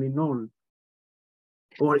progress all in all?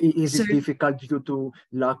 Or is it difficult due to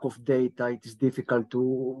lack of data? It is difficult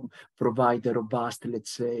to provide a robust,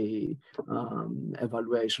 let's say,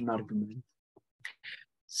 evaluation argument.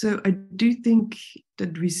 So I do think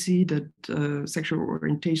that we see that sexual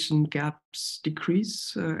orientation gaps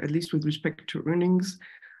decrease, at least with respect to earnings,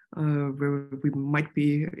 where we might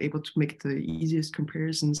be able to make the easiest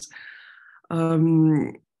comparisons.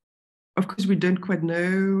 Of course, we don't quite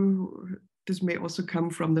know. This may also come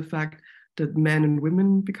from the fact that men and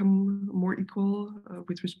women become more equal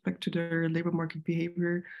with respect to their labor market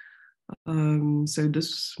behavior. So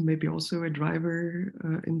this may be also a driver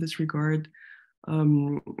in this regard.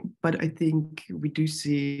 But I think we do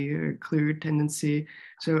see a clear tendency.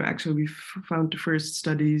 So actually we've found the first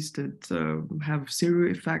studies that have zero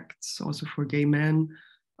effects also for gay men.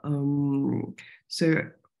 So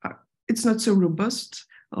it's not so robust.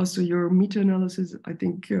 Also your meta-analysis, I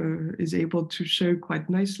think, is able to show quite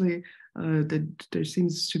nicely that there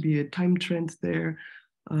seems to be a time trend there.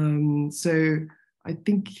 So I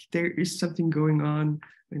think there is something going on,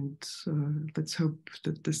 and let's hope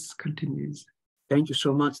that this continues. Thank you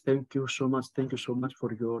so much. Thank you so much. Thank you so much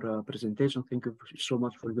for your presentation. Thank you so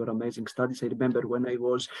much for your amazing studies. I remember when I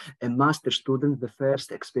was a master student, the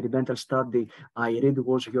first experimental study I read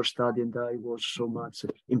was your study, and I was so much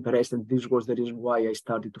impressed. And this was the reason why I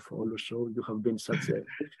started to follow. So you have been such an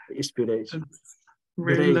inspiration.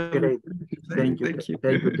 Great. Thank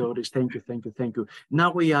you, Doris. Thank you.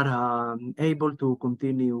 Now we are able to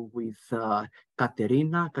continue with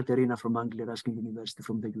Katerina. Katerina from Anglia, Ruskin University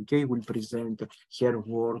from the UK will present her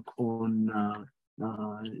work on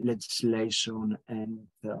legislation and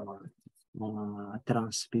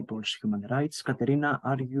trans people's human rights. Katerina,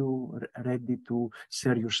 are you ready to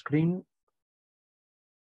share your screen?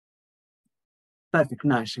 Perfect,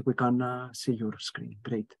 nice. We can see your screen.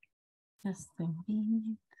 Great. Just a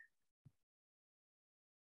minute.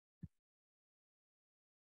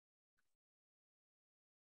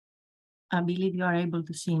 I believe you are able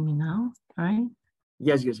to see me now, right?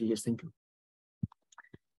 Yes, thank you.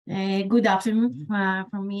 Good afternoon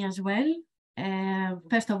from me as well.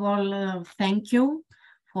 First of all, thank you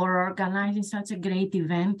for organizing such a great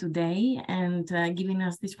event today and giving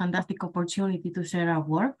us this fantastic opportunity to share our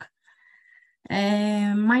work.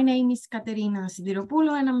 My name is Katerina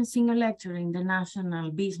Sidiropoulou, and I'm a senior lecturer in the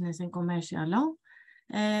National Business and Commercial Law,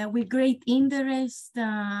 with great interest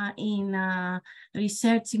in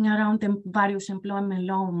researching around various employment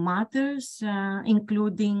law matters,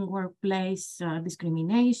 including workplace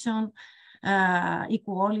discrimination,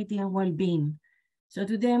 equality, and well-being. So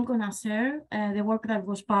today I'm going to share the work that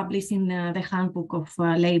was published in the Handbook of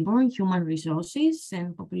Labor, Human Resources,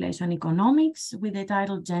 and Population Economics with the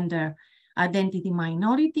title Gender Identity,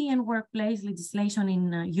 Minority, and Workplace Legislation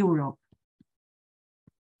in Europe.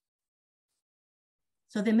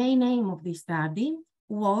 So the main aim of this study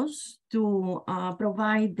was to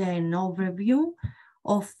provide an overview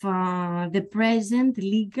of the present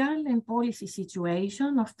legal and policy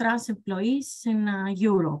situation of trans employees in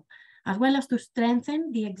Europe, as well as to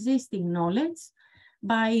strengthen the existing knowledge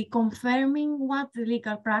by confirming what the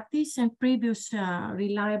legal practice and previous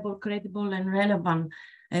reliable, credible, and relevant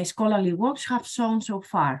scholarly works have shown so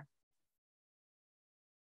far.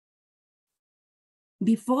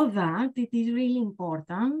 Before that, it is really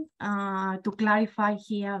important to clarify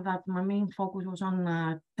here that my main focus was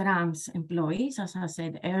on trans employees, as I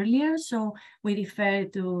said earlier. So we refer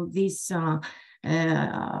to this to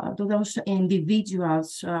those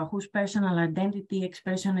individuals whose personal identity,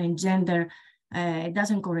 expression, and gender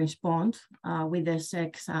doesn't correspond with the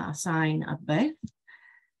sex assigned at birth.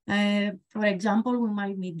 For example, we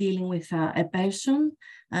might be dealing with a person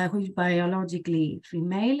who is biologically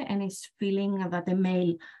female and is feeling that a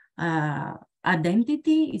male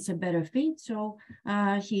identity is a better fit. So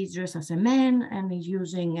he is dressed as a man and is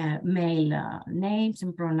using male names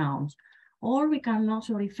and pronouns. or we can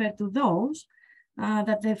also refer to those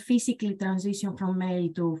that they physically transition from male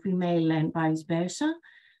to female and vice versa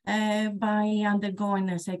by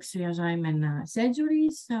undergoing sex reassignment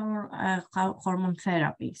surgeries or hormone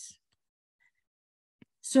therapies.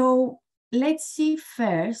 So let's see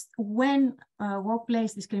first when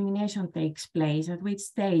workplace discrimination takes place, at which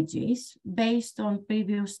stages. Based on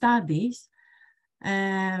previous studies,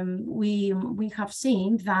 we have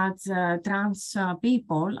seen that trans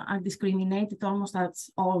people are discriminated almost at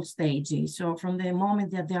all stages. So from the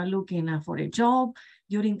moment that they are looking for a job,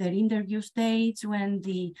 during their interview stage, when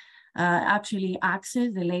they actually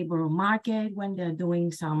access the labor market, when they're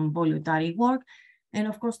doing some voluntary work, and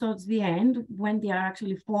of course towards the end, when they are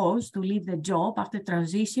actually forced to leave the job after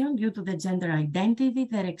transition due to the gender identity,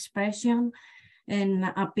 their expression and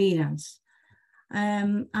appearance.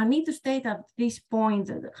 I need to state at this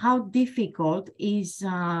point how difficult is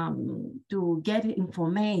to get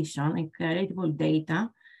information and credible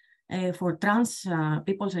data for trans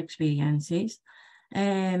people's experiences.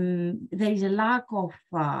 There is a lack of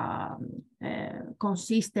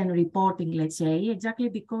consistent reporting, let's say, exactly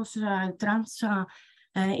because trans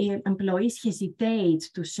employees hesitate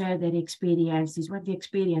to share their experiences, what they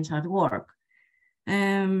experience at work.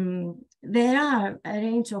 There are a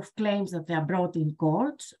range of claims that they are brought in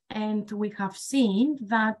courts, and we have seen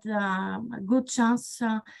that a good chance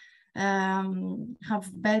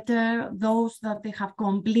have better those that they have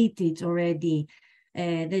completed already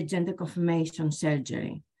the gender confirmation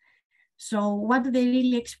surgery. So what do they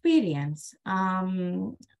really experience?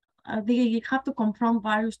 They have to confront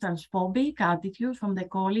various transphobic attitudes from the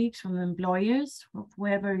colleagues, from the employers,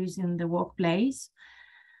 whoever is in the workplace.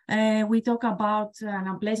 We talk about an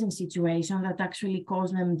unpleasant situation that actually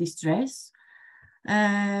causes them distress.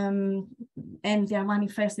 And they are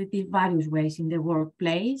manifested in various ways in the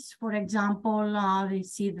workplace. For example, they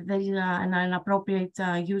see that there is an inappropriate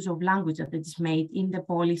use of language that is made in the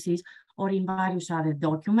policies or in various other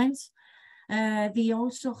documents. They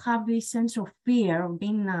also have this sense of fear of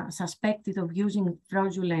being suspected of using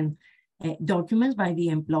fraudulent documents by the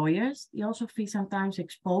employers. They also feel sometimes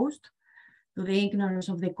exposed to the ignorance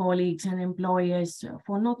of the colleagues and employers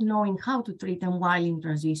for not knowing how to treat them while in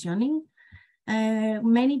transitioning.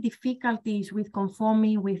 Many difficulties with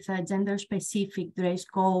conforming with gender-specific dress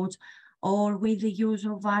codes or with the use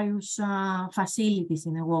of various facilities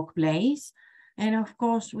in the workplace. And of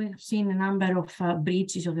course, we've seen a number of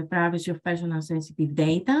breaches of the privacy of personal sensitive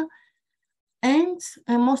data. And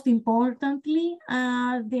most importantly,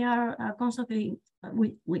 they are constantly,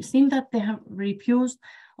 we've seen that they have refused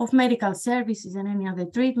of medical services and any other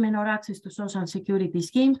treatment or access to social security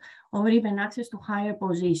schemes or even access to higher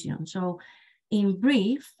positions. So in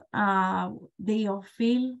brief, they all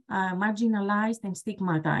feel marginalized and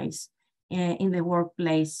stigmatized in the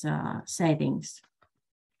workplace settings.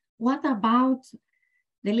 What about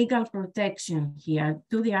the legal protection here?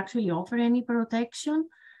 Do they actually offer any protection?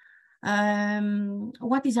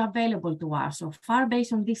 What is available to us so far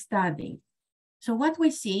based on this study? So what we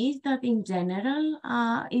see is that in general,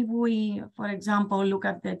 if we, for example, look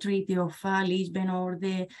at the Treaty of Lisbon or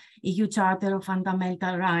the EU Charter of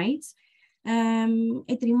Fundamental Rights,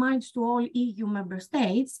 it reminds to all EU member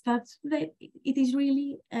states that it is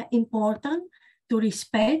really important to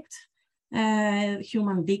respect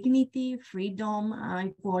human dignity, freedom,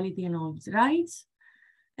 equality, and all rights.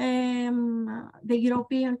 The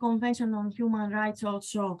European Convention on Human Rights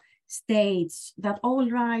also states that all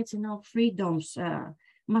rights and all freedoms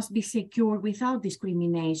must be secured without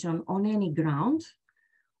discrimination on any ground.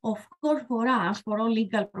 Of course, for us, for all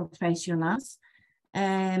legal professionals,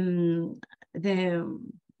 the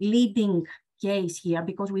leading case here,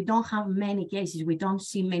 because we don't have many cases, we don't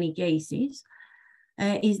see many cases,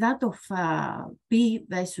 is that of P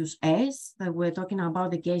versus S, that we're talking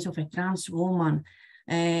about the case of a trans woman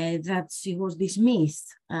that she was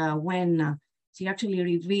dismissed when she actually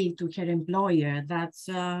revealed to her employer that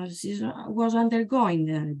she was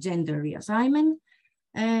undergoing gender reassignment.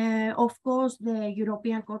 Of course, the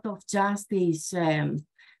European Court of Justice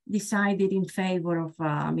decided in favor of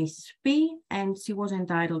Mrs. P, and she was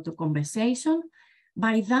entitled to compensation.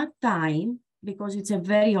 By that time, because it's a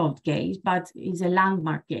very old case, but it's a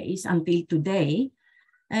landmark case until today,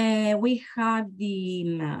 we had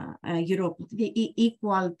the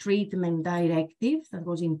Equal Treatment Directive that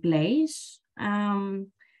was in place.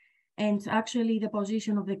 And actually the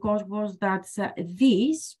position of the court was that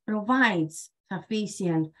this provides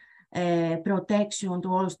sufficient protection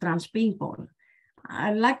to all trans people.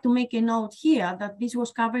 I'd like to make a note here that this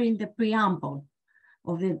was covered in the preamble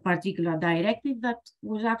of the particular directive that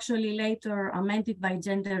was actually later amended by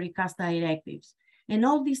gender recast directives. And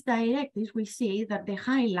all these directives, we see that they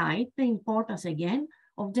highlight the importance again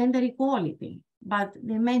of gender equality, but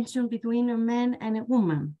they mention between a man and a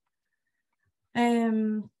woman.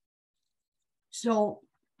 So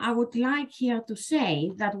I would like here to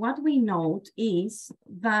say that what we note is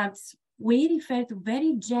that we refer to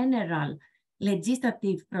very general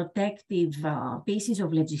legislative protective pieces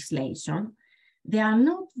of legislation. They are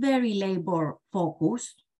not very labor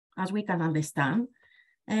focused, as we can understand.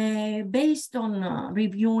 Based on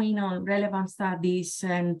reviewing on relevant studies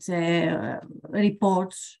and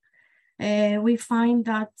reports, we find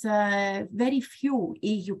that very few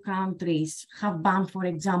EU countries have banned, for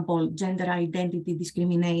example, gender identity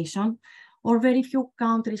discrimination, or very few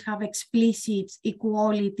countries have explicit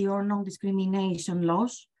equality or non-discrimination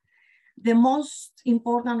laws. The most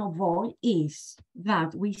important of all is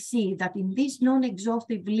that we see that in this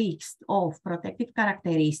non-exhaustive list of protective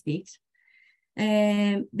characteristics,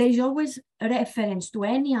 there is always reference to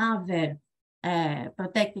any other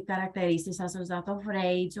protective characteristics, such as that of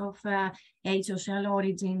race, of age, social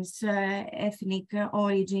origins, ethnic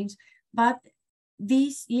origins, but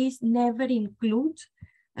this list never includes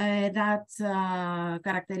that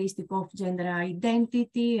characteristic of gender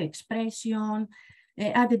identity, expression,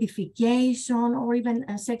 identification, or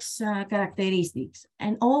even sex characteristics.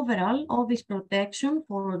 And overall, all this protection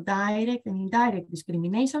for direct and indirect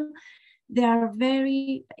discrimination, they are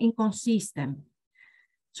very inconsistent.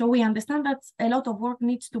 So we understand that a lot of work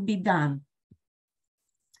needs to be done.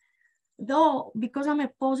 Though, because I'm a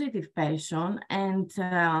positive person and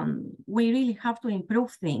we really have to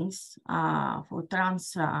improve things for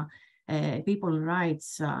trans people's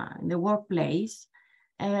rights in the workplace,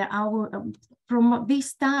 from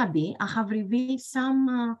this study, I have revealed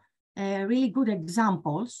some really good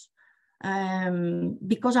examples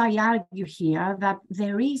because I argue here that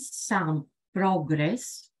there is some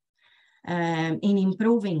progress in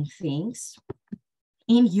improving things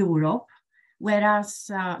in Europe,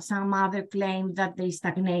 whereas some other claim that there is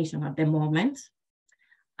stagnation at the moment.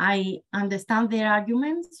 I understand their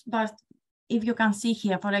arguments, but if you can see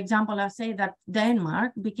here, for example, I say that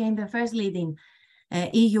Denmark became the first leading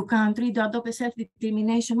EU country to adopt a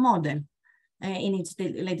self-determination model in its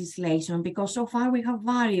legislation, because so far we have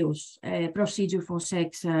various procedures for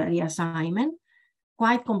sex reassignment,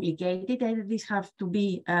 quite complicated, and these have to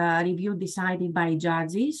be reviewed, decided by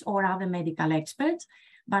judges or other medical experts.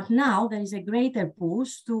 But now there is a greater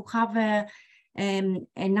push to have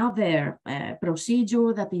another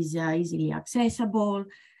procedure that is easily accessible,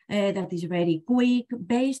 that is very quick,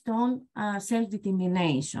 based on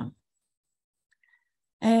self-determination.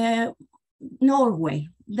 Norway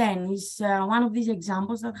then is one of these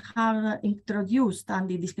examples that have introduced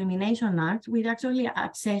anti-discrimination acts which are actually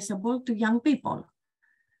accessible to young people.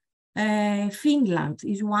 Finland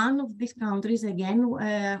is one of these countries, again,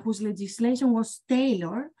 whose legislation was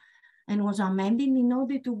tailored and was amended in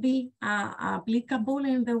order to be applicable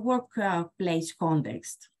in the workplace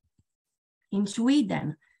context. In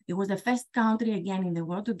Sweden, it was the first country, again, in the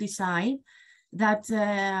world to decide that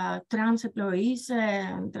trans employees,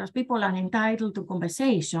 trans people are entitled to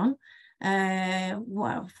compensation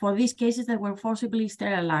for these cases that were forcibly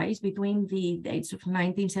sterilized between the dates of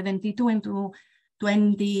 1972 and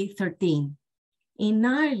 2013. In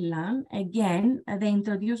Ireland, again, they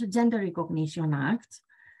introduced a Gender Recognition Act.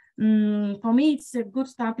 For me, it's a good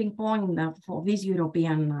starting point for this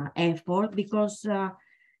European effort because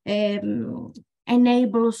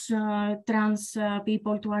enables trans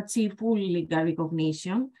people to achieve full legal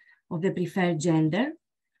recognition of the preferred gender.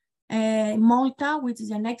 Malta, which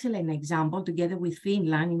is an excellent example, together with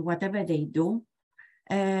Finland in whatever they do,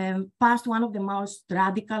 passed one of the most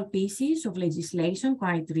radical pieces of legislation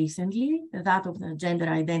quite recently, that of the Gender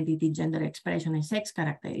Identity, Gender Expression and Sex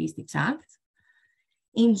Characteristics Act.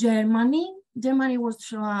 In Germany, Germany was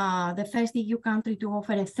the first EU country to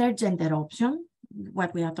offer a third gender option,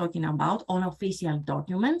 what we are talking about, on official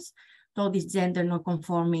documents, so these gender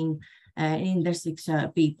non-conforming intersex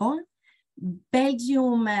people.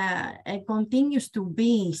 Belgium continues to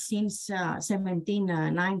be, since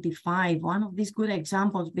 1795, one of these good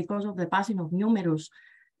examples because of the passing of numerous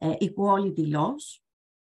equality laws.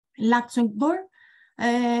 Luxembourg,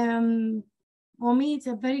 for me, it's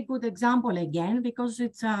a very good example again because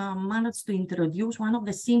it's managed to introduce one of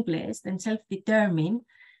the simplest and self-determined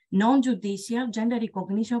non-judicial gender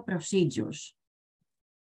recognition procedures.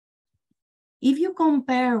 If you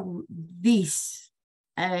compare these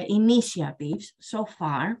initiatives so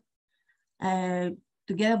far,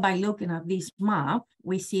 together by looking at this map,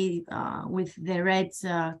 we see with the red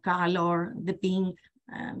color, the pink,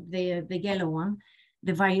 the yellow one,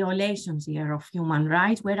 the violations here of human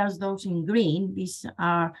rights, whereas those in green, these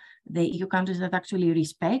are the EU countries that actually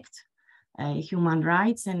respect human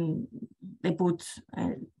rights, and they put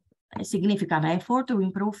a significant effort to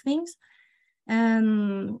improve things.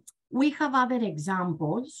 We have other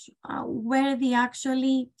examples where they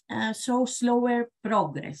actually show slower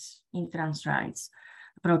progress in trans rights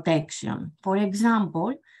protection. For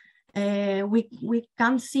example, we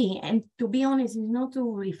can see, and to be honest, it's not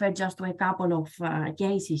to refer just to a couple of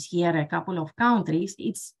cases here, a couple of countries,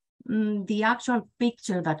 it's the actual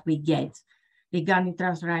picture that we get regarding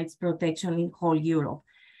trans rights protection in whole Europe.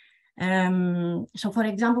 So for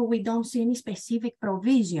example, we don't see any specific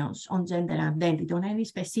provisions on gender identity, on any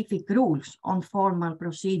specific rules on formal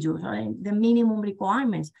procedures, or the minimum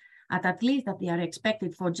requirements at least that they are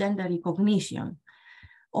expected for gender recognition.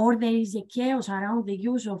 Or there is a chaos around the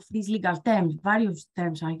use of these legal terms. Various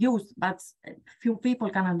terms are used, but few people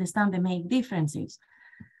can understand the main differences.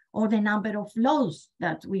 Or the number of laws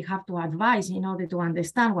that we have to advise in order to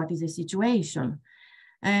understand what is the situation.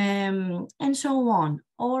 And so on.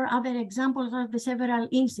 Or other examples are the several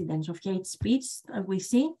incidents of hate speech that we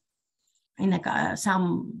see in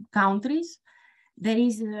some countries. There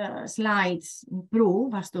is slides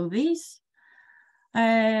proof as to this.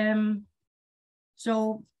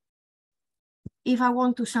 So if I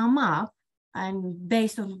want to sum up, and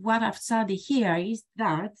based on what I've studied here, is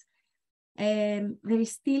that there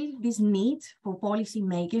is still this need for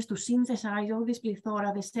policymakers to synthesize all this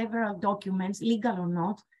plethora, the several documents, legal or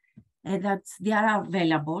not, that they are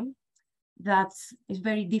available, that is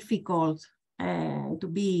very difficult to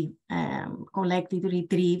be collected,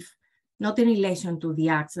 retrieved, not in relation to the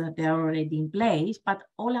acts that are already in place, but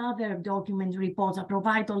all other documents, reports that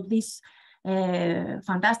provide all this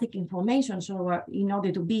fantastic information, so in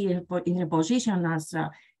order to be in a position as a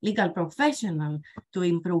legal professional to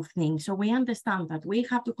improve things. So we understand that we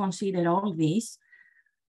have to consider all this,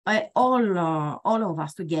 all of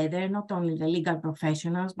us together, not only the legal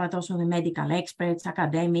professionals, but also the medical experts,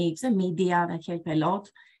 academics, the media that help a lot,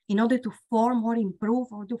 in order to form or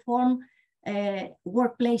improve or to form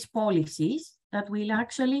workplace policies that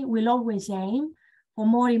will always aim for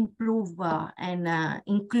more improved and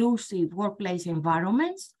inclusive workplace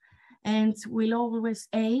environments, and will always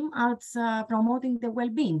aim at promoting the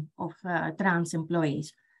well-being of trans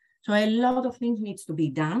employees. So a lot of things needs to be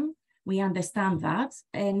done. We understand that,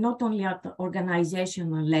 and not only at the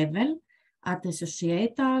organizational level, at the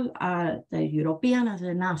societal, at the European, at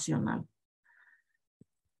the national.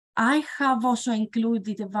 I have also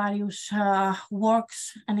included various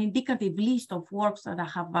works, an indicative list of works that I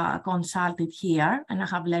have consulted here, and I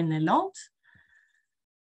have learned a lot.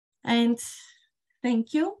 And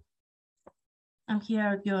thank you. I'm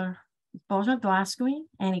here at your disposal to ask me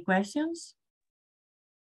any questions.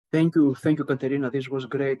 Thank you, Katerina. This was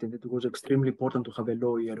great, and it was extremely important to have a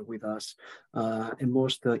lawyer with us. A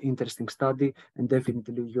most interesting study, and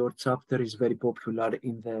definitely your chapter is very popular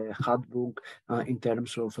in the Handbook in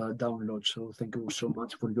terms of download. So thank you so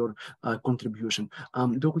much for your contribution.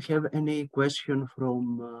 Do we have any question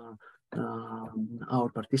from our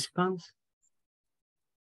participants?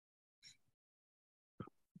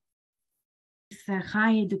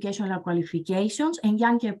 High educational qualifications and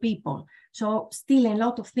younger people. So still a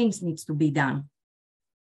lot of things needs to be done.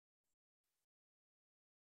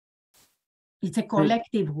 It's a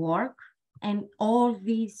collective work, and all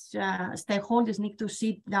these stakeholders need to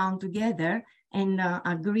sit down together and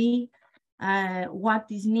agree what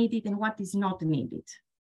is needed and what is not needed,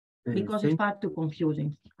 because it's far too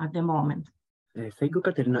confusing at the moment. Thank you,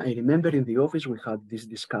 Katerina. I remember in the office we had this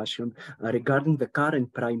discussion regarding the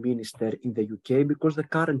current Prime Minister in the UK, because the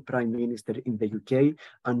current Prime Minister in the UK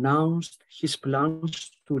announced his plans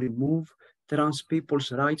to remove trans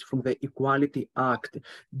people's rights from the Equality Act.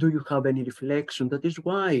 Do you have any reflection? That is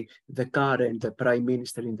why the current Prime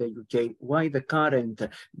Minister in the UK, why the current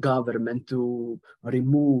government to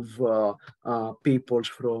remove peoples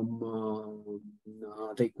from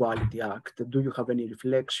the Equality Act? Do you have any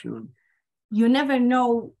reflection? You never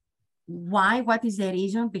know why, what is the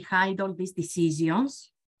reason behind all these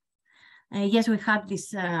decisions. Yes, we had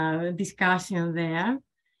this discussion there.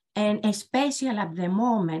 And especially at the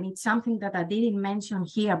moment, it's something that I didn't mention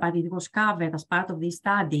here, but it was covered as part of this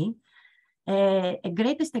study. A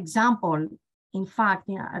greatest example, in fact,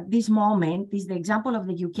 at this moment, is the example of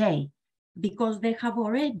the UK, because they have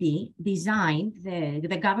already designed,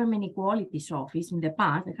 the Government Equalities Office in the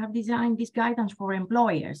past, they have designed this guidance for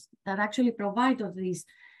employers that actually provide all these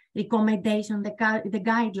recommendations, the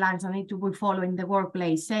guidelines that need to be followed in the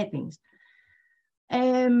workplace settings.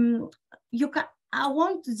 I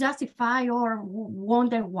won't justify or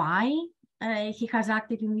wonder why he has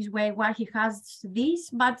acted in this way, why he has this.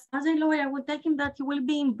 But as a lawyer, I would tell him that he will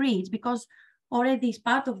be in breach because already it's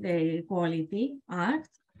part of the Equality Act.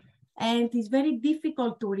 And it's very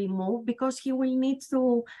difficult to remove because he will need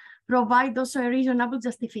to provide also a reasonable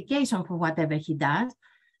justification for whatever he does.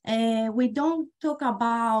 We don't talk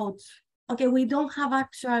about, okay, we don't have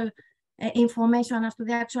actual information as to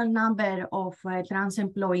the actual number of trans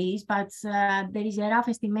employees, but there is a rough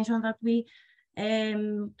estimation that we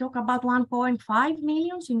talk about 1.5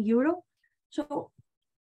 million in Europe. So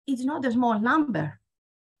it's not a small number.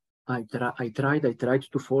 I tried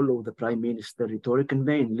to follow the Prime Minister rhetoric, and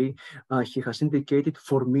mainly he has indicated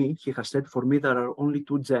he has said for me there are only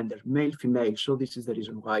two genders, male, female. So this is the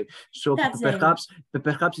reason why. So perhaps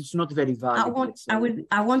it's not very valid.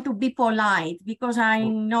 I want to be polite because I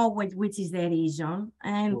know which is the reason.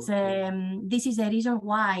 And this is the reason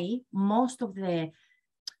why most of the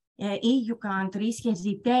EU countries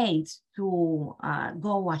hesitate to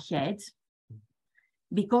go ahead,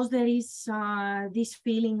 because there is this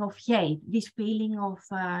feeling of hate, this feeling of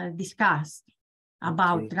disgust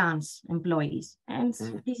about trans employees. And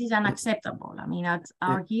this is unacceptable. I mean, at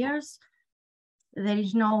our years, there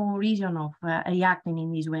is no reason of reacting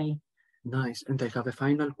in this way. Nice. And I have a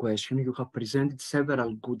final question. You have presented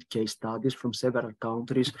several good case studies from several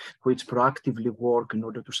countries which proactively work in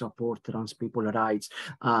order to support trans people's rights.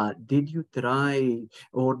 Did you try,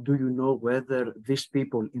 or do you know whether these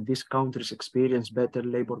people in these countries experience better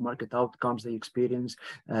labor market outcomes, they experience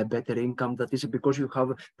better income? That is because you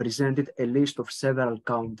have presented a list of several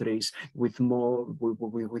countries with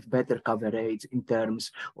better coverage in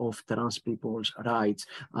terms of trans people's rights.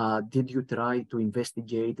 Did you try to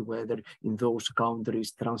investigate whether in those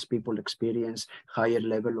countries trans people experience higher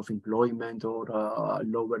level of employment or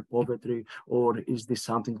lower poverty, or is this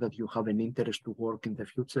something that you have an interest to work in the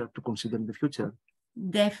future, to consider in the future?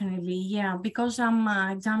 Definitely, yeah, because I'm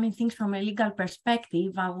examining things from a legal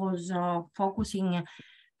perspective. I was focusing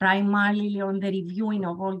primarily on the reviewing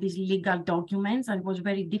of all these legal documents. And it was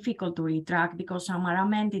very difficult to retract because some are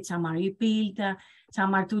amended, some are repealed,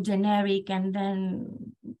 some are too generic, and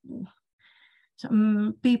then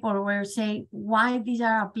some people were saying why these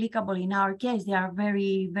are applicable in our case. They are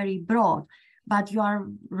very, very broad. But you are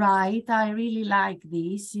right, I really like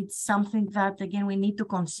this. It's something that, again, we need to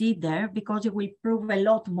consider because it will prove a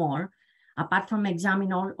lot more, apart from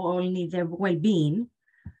examining only their well-being.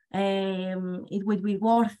 It would be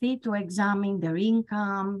worth it to examine their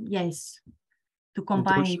income, yes, to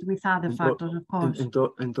combine it with other factors, of course.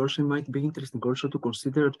 And also it might be interesting also to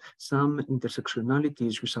consider some intersectionality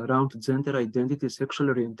issues around gender identity, sexual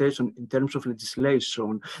orientation in terms of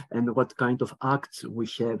legislation and what kind of acts we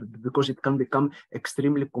have, because it can become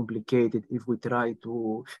extremely complicated if we try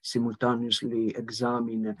to simultaneously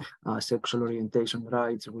examine sexual orientation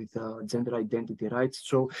rights with gender identity rights.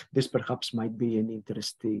 So this perhaps might be an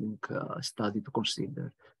interesting study to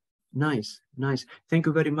consider. Nice, nice. Thank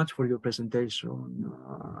you very much for your presentation,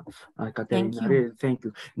 Katerina. Thank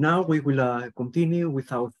you. Now we will continue with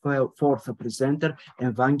our fourth presenter,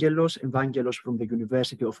 Evangelos from the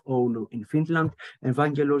University of Oulu in Finland.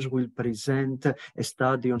 Evangelos will present a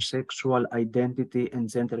study on sexual identity and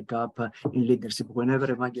gender gap in leadership. Whenever,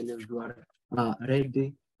 Evangelos, you are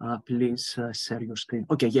ready, please share your screen.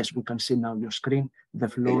 Okay, yes, we can see now your screen. The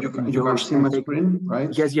floor. You can see my screen, right?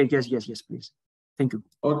 Yes, please. Thank you.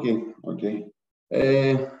 Okay.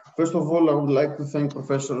 First of all, I would like to thank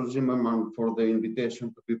Professor Zimmerman for the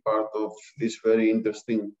invitation to be part of this very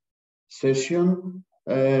interesting session.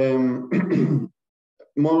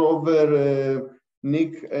 Moreover,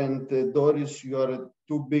 Nick and Doris, you are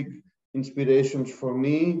two big inspirations for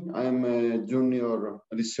me. I'm a junior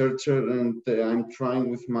researcher and I'm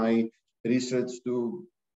trying with my research to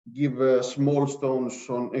give small stones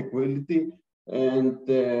on equality. And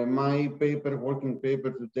my working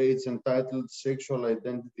paper today, is entitled Sexual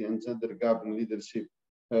Identity and Gender Gap in Leadership.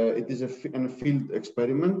 It is a field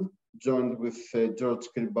experiment joined with George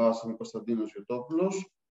Kribas and Konstantinos Yotopoulos.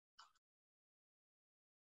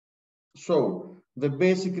 So, the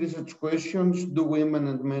basic research questions: do women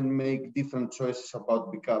and men make different choices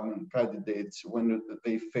about becoming candidates when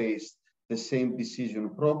they face the same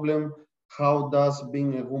decision problem? How does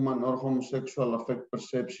being a woman or homosexual affect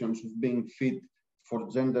perceptions of being fit for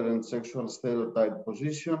gender and sexual stereotype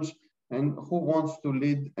positions? And who wants to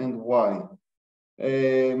lead and why?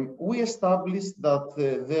 We established that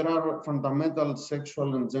there are fundamental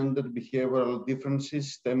sexual and gender behavioral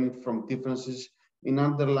differences stemming from differences in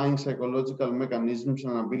underlying psychological mechanisms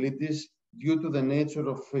and abilities due to the nature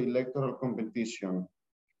of electoral competition.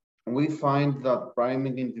 We find that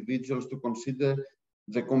priming individuals to consider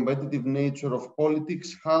The competitive nature of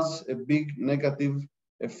politics has a big negative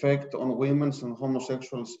effect on women's and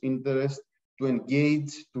homosexuals' interest to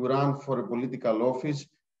engage, to run for a political office,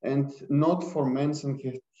 and not for men's and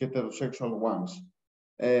heterosexual ones.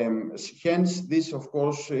 Hence, this, of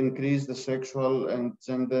course, increased the sexual and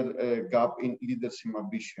gender gap in leadership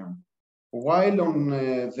ambition. While on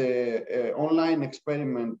the online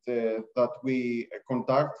experiment that we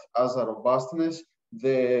conduct as a robustness,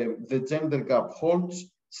 the gender gap holds.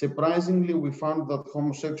 Surprisingly, we found that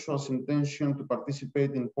homosexuals' intention to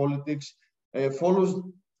participate in politics follows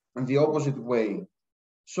the opposite way.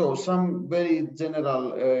 So some very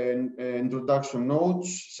general introduction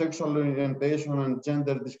notes. Sexual orientation and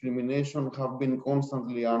gender discrimination have been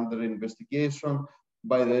constantly under investigation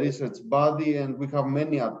by the research body, and we have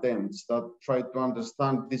many attempts that try to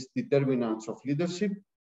understand these determinants of leadership.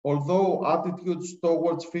 Although attitudes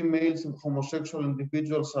towards females and homosexual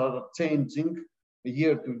individuals are changing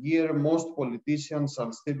year to year, most politicians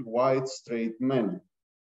are still white, straight men.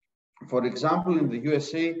 For example, in the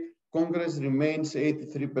USA, Congress remains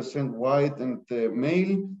 83% white and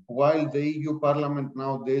male, while the EU Parliament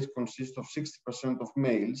nowadays consists of 60% of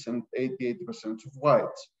males and 88% of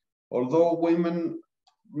whites. Although women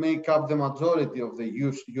make up the majority of the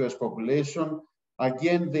US population,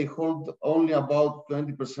 again, they hold only about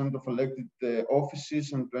 20% of elected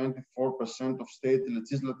offices and 24% of state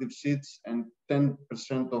legislative seats and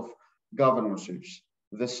 10% of governorships.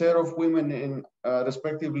 The share of women in,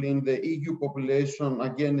 respectively, in the EU population,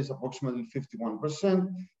 again, is approximately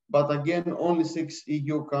 51%, but again, only 6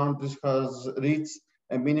 EU countries has reached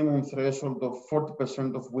a minimum threshold of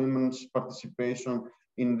 40% of women's participation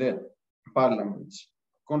in the parliaments.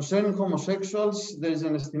 Concerning homosexuals, there is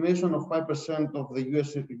an estimation of 5% of the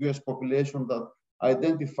US population that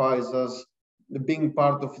identifies as being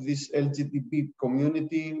part of this LGBT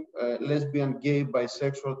community, lesbian, gay,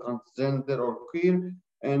 bisexual, transgender, or queer,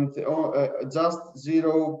 and just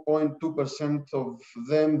 0.2% of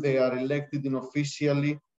them, they are elected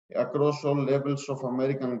officially across all levels of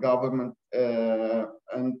American government,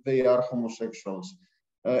 and they are homosexuals.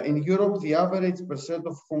 In Europe, the average percent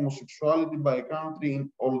of homosexuality by country,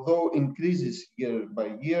 although increases year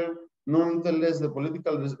by year, nonetheless, the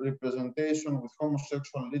political representation with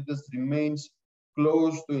homosexual leaders remains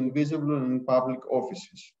close to invisible in public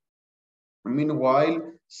offices. Meanwhile,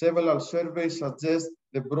 several surveys suggest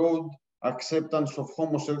the broad acceptance of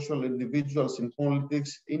homosexual individuals in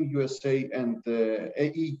politics in USA and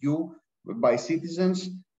EU by citizens,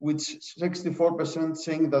 with 64%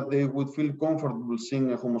 saying that they would feel comfortable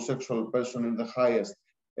seeing a homosexual person in the highest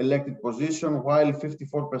elected position, while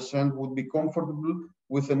 54% would be comfortable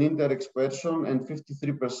with an intersex person and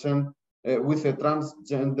 53% with a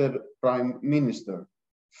transgender prime minister.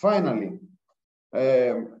 Finally,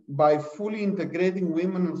 by fully integrating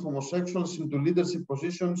women and homosexuals into leadership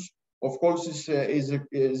positions, of course, is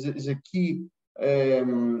a key,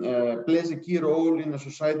 plays a key role in a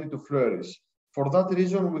society to flourish. For that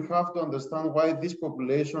reason, we have to understand why this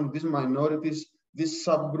population, these minorities, these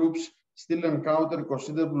subgroups still encounter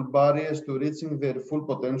considerable barriers to reaching their full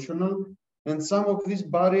potential. And some of these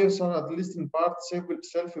barriers are, at least in part,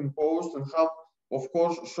 self-imposed and have, of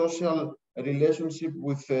course, social relationship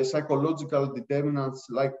with psychological determinants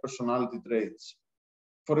like personality traits.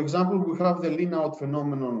 For example, we have the lean-out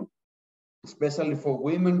phenomenon, especially for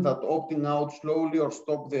women, that opting out slowly or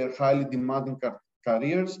stop their highly demanding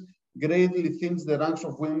careers greatly thins the ranks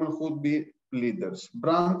of women who would be leaders.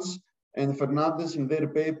 Brands and Fernandez, in their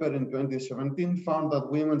paper in 2017, found that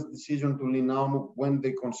women's decision to lean out when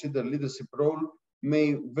they consider leadership role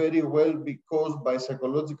may very well be caused by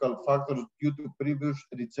psychological factors due to previous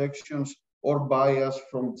rejections or bias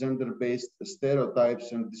from gender-based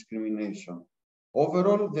stereotypes and discrimination.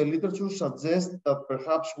 Overall, the literature suggests that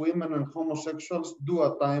perhaps women and homosexuals do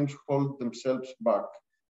at times hold themselves back.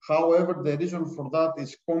 However, the reason for that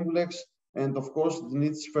is complex and, of course, it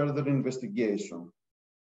needs further investigation.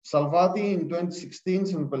 Salvati in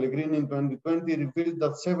 2016 and Pellegrini in 2020 revealed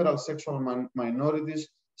that several sexual minorities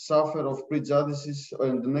suffer of prejudices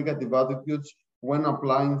and negative attitudes when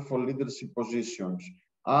applying for leadership positions,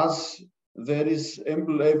 as there is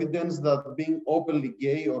ample evidence that being openly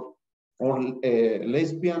gay or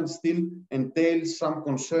lesbian still entails some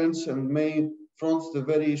concerns and may, from the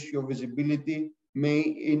very issue of visibility, may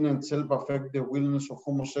in itself affect the willingness of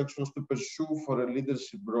homosexuals to pursue for a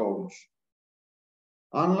leadership roles.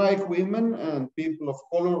 Unlike women and people of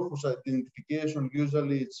color whose identification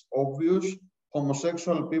usually is obvious,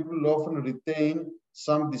 homosexual people often retain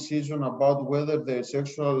some decision about whether their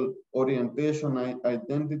sexual orientation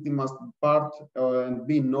identity must be part and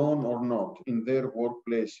be known or not in their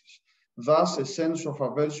workplaces. Thus, a sense of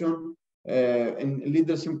aversion in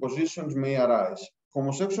leadership positions may arise.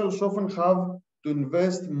 Homosexuals often have to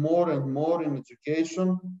invest more and more in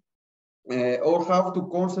education or have to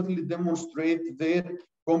constantly demonstrate their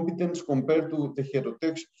competence compared to the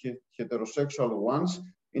heterosexual ones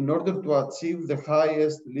in order to achieve the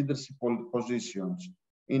highest leadership positions.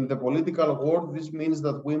 In the political world, this means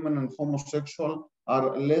that women and homosexuals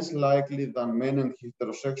are less likely than men and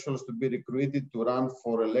heterosexuals to be recruited to run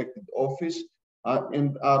for elected office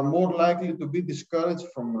and are more likely to be discouraged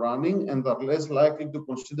from running and are less likely to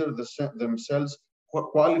consider themselves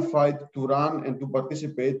qualified to run and to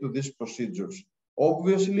participate to these procedures.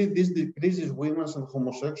 Obviously, this decreases women's and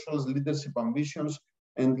homosexuals' leadership ambitions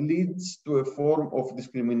and leads to a form of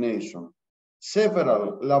discrimination.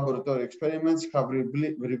 Several laboratory experiments have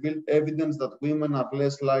revealed evidence that women are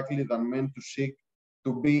less likely than men to seek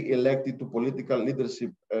to be elected to political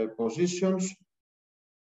leadership positions.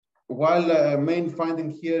 While main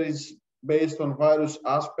finding here is based on various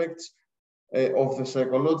aspects of the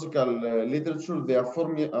psychological literature, the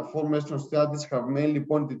aforementioned studies have mainly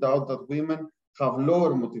pointed out that women have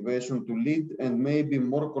lower motivation to lead and may be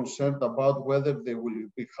more concerned about whether they will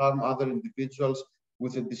harm other individuals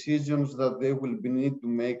with the decisions that they will need to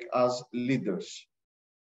make as leaders.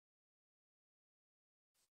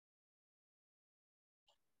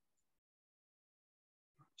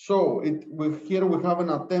 So here we have an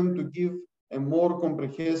attempt to give a more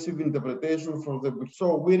comprehensive interpretation for the book.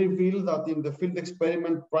 So we reveal that in the field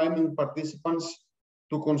experiment, priming participants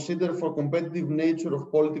to consider for competitive nature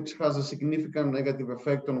of politics has a significant negative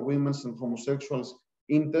effect on women's and homosexuals'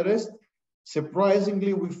 interest.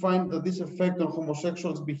 Surprisingly, we find that this effect on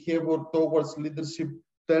homosexuals' behavior towards leadership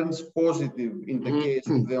turns positive in the case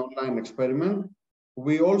of the online experiment.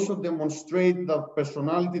 We also demonstrate that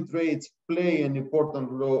personality traits play an important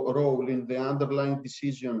role in the underlying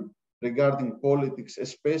decision regarding politics,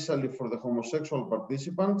 especially for the homosexual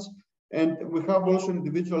participants. And we have also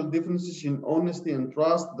individual differences in honesty and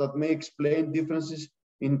trust that may explain differences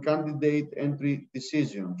in candidate entry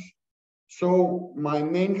decisions. So my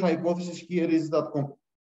main hypothesis here is that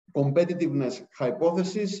competitiveness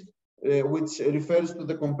hypothesis, which refers to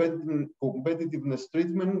the competitiveness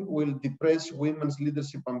treatment, will depress women's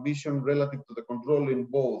leadership ambition relative to the control in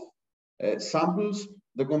both samples.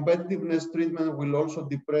 The competitiveness treatment will also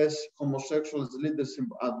depress homosexuals' leadership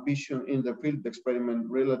ambition in the field experiment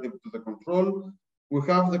relative to the control. We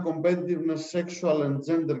have the competitiveness sexual and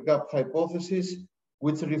gender gap hypothesis,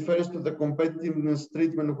 which refers to the competitiveness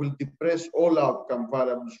treatment will depress all outcome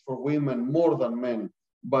variables for women more than men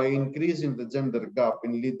by increasing the gender gap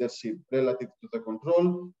in leadership relative to the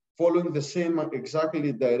control, following the same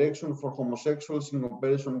exactly direction for homosexuals in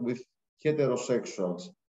comparison with heterosexuals.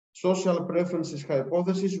 Social preferences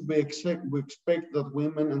hypothesis, we expect that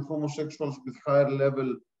women and homosexuals with higher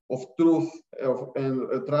level of truth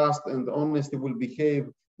and trust and honesty will behave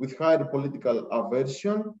with higher political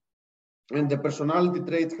aversion. And the personality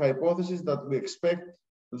trait hypothesis that we expect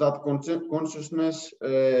that consciousness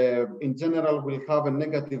in general will have a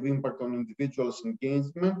negative impact on individuals'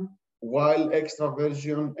 engagement, while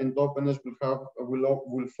extraversion and openness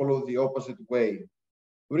will follow the opposite way.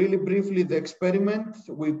 Really briefly, the experiment,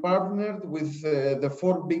 we partnered with the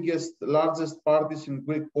 4 largest parties in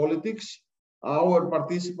Greek politics. Our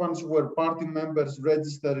participants were party members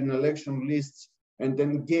registered in election lists and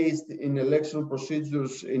engaged in election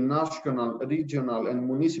procedures in national, regional, and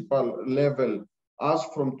municipal level as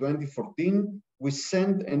from 2014. We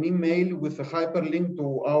sent an email with a hyperlink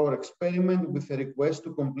to our experiment with a request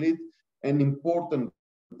to complete an important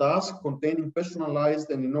task containing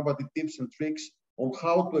personalized and innovative tips and tricks on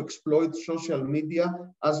how to exploit social media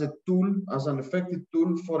as a tool, as an effective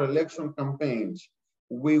tool for election campaigns.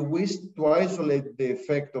 We wished to isolate the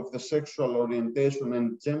effect of the sexual orientation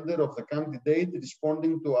and gender of the candidate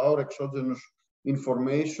responding to our exogenous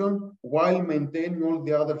information while maintaining all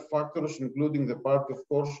the other factors, including the party, of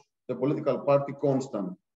course, the political party constant.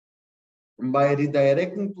 By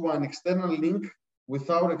redirecting to an external link with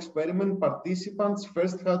our experiment, participants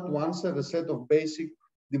first had to answer a set of basic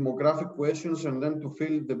demographic questions and then to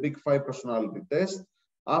fill the Big 5 personality test.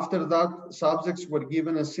 After that, subjects were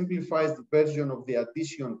given a simplified version of the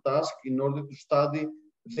addition task in order to study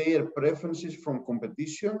their preferences from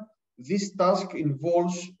competition. This task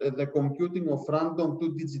involves the computing of random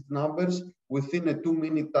 2-digit numbers within a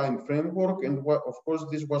 2-minute time framework. And of course,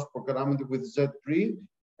 this was programmed with Z3.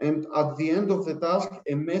 And at the end of the task,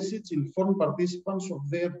 a message informed participants of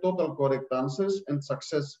their total correct answers and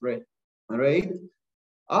success rate.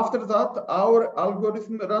 After that, our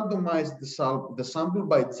algorithm randomized the sample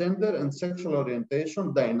by gender and sexual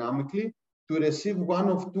orientation dynamically to receive one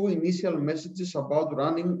of two initial messages about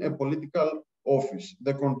running a political office.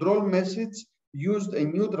 The control message used a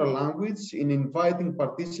neutral language in inviting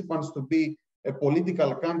participants to be a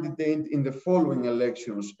political candidate in the following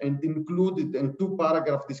elections and included a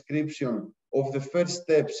two-paragraph description of the first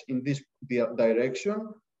steps in this direction,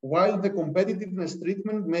 while the competitiveness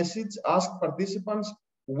treatment message asked participants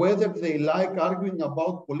whether they like arguing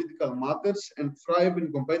about political matters and thrive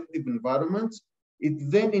in competitive environments.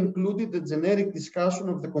 It then included a generic discussion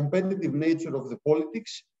of the competitive nature of the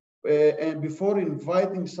politics and before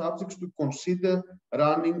inviting subjects to consider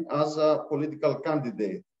running as a political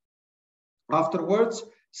candidate. Afterwards,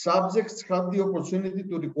 subjects had the opportunity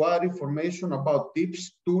to require information about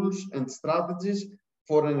tips, tools, and strategies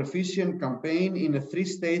for an efficient campaign in a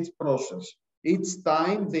three-stage process. Each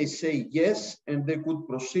time they say yes, and they could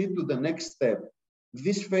proceed to the next step.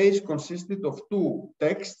 This phase consisted of two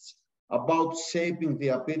texts about shaping the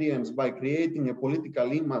appearance by creating a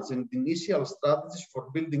political image and initial strategies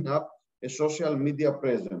for building up a social media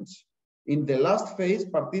presence. In the last phase,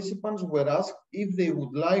 participants were asked if they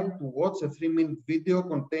would like to watch a 3-minute video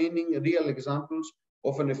containing real examples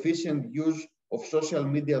of an efficient use of social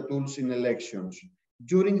media tools in elections.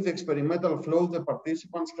 During the experimental flow, the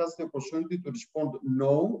participants had the opportunity to respond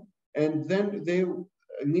no, and then they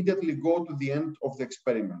immediately go to the end of the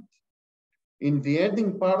experiment. In the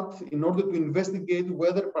ending part, in order to investigate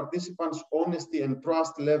whether participants' honesty and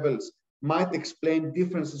trust levels might explain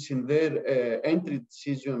differences in their entry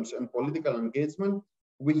decisions and political engagement,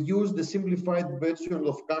 we used the simplified version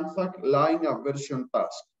of Handbook lying aversion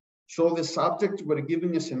task. So the subjects were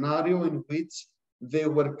given a scenario in which they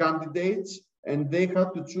were candidates and they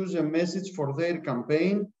had to choose a message for their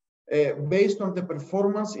campaign based on the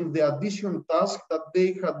performance in the addition task that they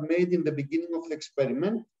had made in the beginning of the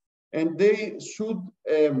experiment. And they should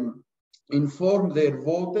inform their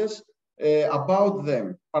voters about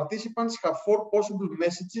them. Participants have 4 possible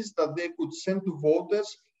messages that they could send to voters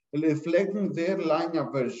reflecting their line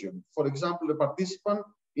aversion. For example, the participant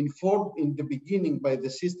informed in the beginning by the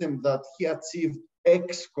system that he achieved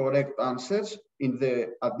X correct answers in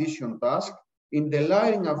the addition task. In the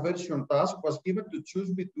lying aversion task was given to choose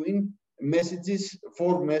between messages,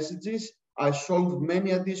 4 messages. I solved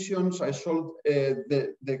many additions. I solved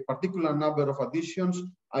the particular number of additions.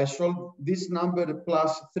 I solved this number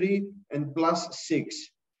 +3 and +6.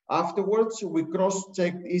 Afterwards, we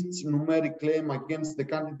cross-checked each numeric claim against the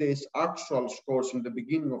candidate's actual scores in the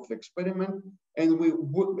beginning of the experiment, and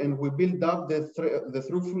we built up the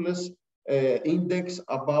truthfulness index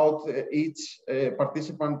about each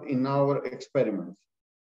participant in our experiment.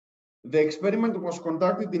 The experiment was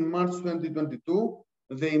conducted in March 2022.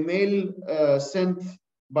 The email sent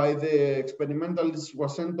by the experimentalists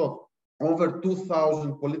was sent to over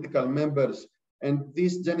 2,000 political members, and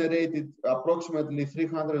this generated approximately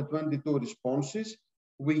 322 responses.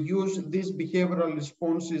 We use these behavioral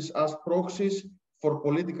responses as proxies for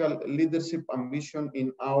political leadership ambition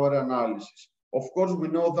in our analysis. Of course, we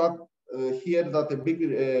know that here that a big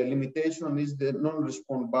limitation is the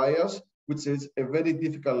non-response bias, which is a very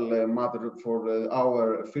difficult matter for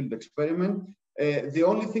our field experiment. The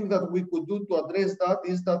only thing that we could do to address that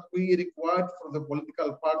is that we required for the political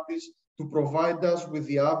parties to provide us with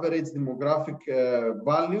the average demographic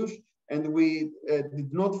values, and we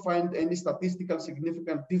did not find any statistical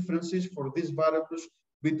significant differences for these variables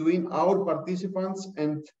between our participants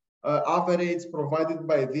and average provided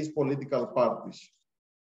by these political parties.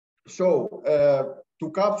 So to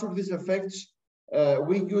capture these effects,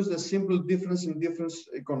 we used a simple difference in difference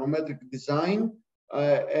econometric design,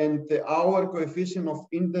 and our coefficient of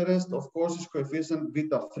interest, of course, is coefficient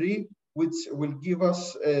beta 3, which will give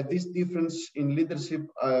us this difference in leadership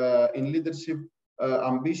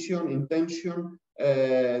ambition, intention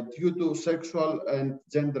due to sexual and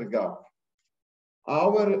gender gap.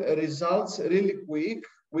 Our results really quick.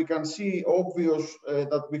 We can see obvious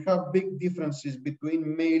that we have big differences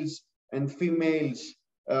between males and females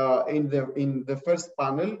in the first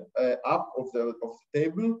panel up of the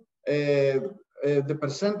table. The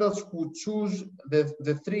percentage who choose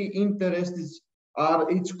the 3 interests are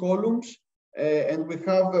each columns, and we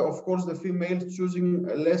have, of course, the females choosing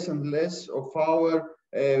less and less of our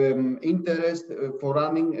interest for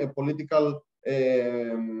running a political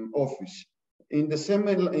office. In the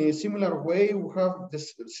similar way, we have the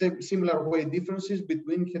similar way differences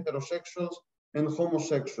between heterosexuals and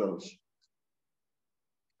homosexuals.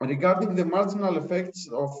 Regarding the marginal effects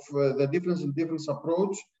of the difference in difference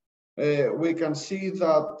approach, we can see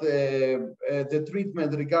that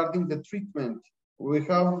regarding the treatment, we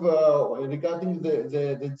have regarding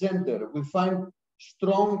the gender, we find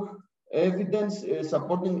strong evidence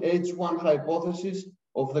supporting H1 hypothesis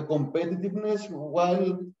of the competitiveness,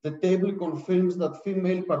 while the table confirms that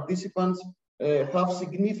female participants have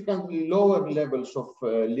significantly lower levels of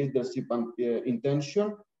leadership and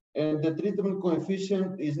intention, and the treatment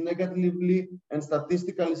coefficient is negatively and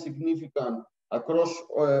statistically significant across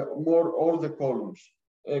all the columns.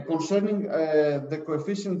 Concerning the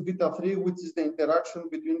coefficient beta 3, which is the interaction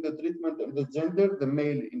between the treatment and the gender, the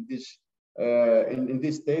male in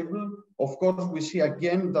this table, of course, we see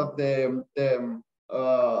again that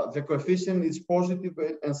the coefficient is positive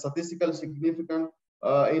and statistically significant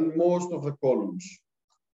in most of the columns.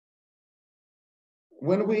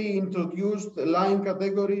 When we introduced the line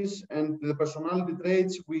categories and the personality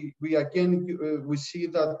traits, we see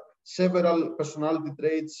that several personality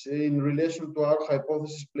traits in relation to our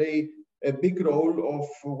hypothesis play a big role of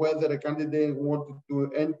whether a candidate wanted to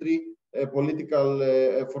enter a political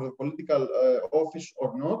for the political office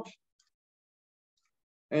or not.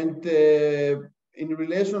 And in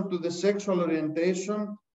relation to the sexual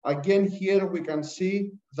orientation, again here we can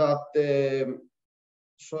see that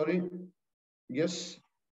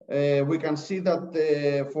we can see that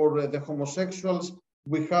for the homosexuals,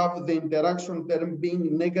 we have the interaction term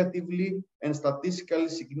being negatively and statistically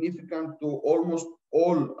significant to almost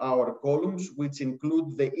all our columns, which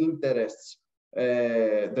include the interests,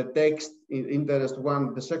 the text in interest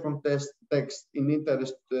 1, the second text in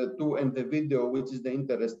interest 2, and the video, which is the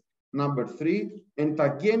interest number 3. And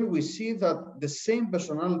again, we see that the same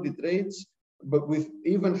personality traits, but with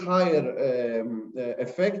even higher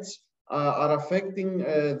effects, are affecting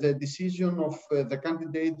the decision of the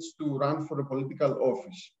candidates to run for a political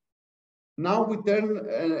office. Now we turn,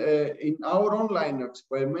 in our online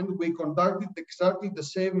experiment, we conducted exactly the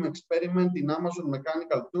same experiment in Amazon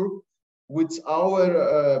Mechanical Turk, which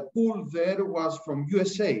our pool there was from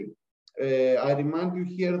USA. I remind you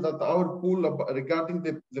here that our pool regarding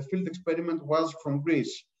the field experiment was from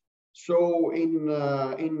Greece. So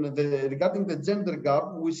regarding the gender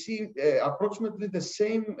gap, we see approximately the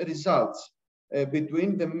same results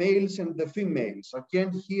between the males and the females.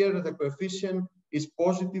 Again, here the coefficient is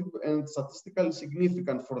positive and statistically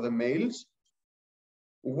significant for the males.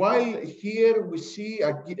 While here we see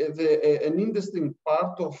an interesting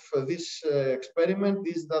part of this experiment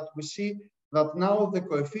is that we see that now the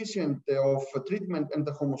coefficient of treatment and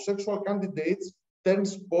the homosexual candidates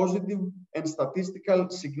turns positive and statistically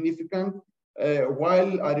significant,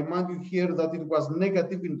 while I remind you here that it was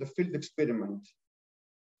negative in the field experiment.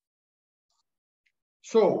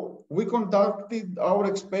 So we conducted our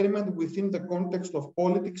experiment within the context of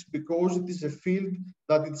politics because it is a field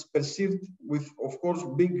that is perceived with, of course,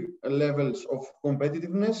 big levels of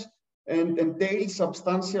competitiveness and entails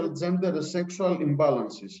substantial gender and sexual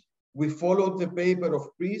imbalances. We followed the paper of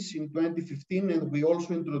Greece in 2015, and we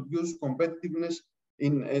also introduced competitiveness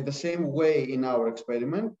in the same way in our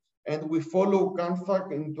experiment. And we follow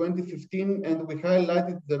Handbook in 2015, and we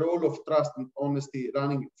highlighted the role of trust and honesty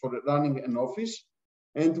for running an office.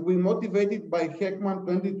 And we motivated by Heckman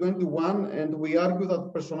 2021, and we argue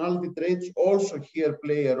that personality traits also here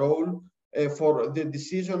play a role for the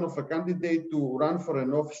decision of a candidate to run for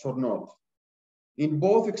an office or not. In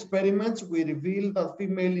both experiments, we revealed that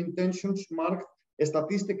female intentions marked a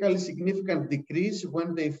statistically significant decrease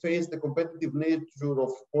when they face the competitive nature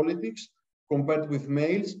of politics compared with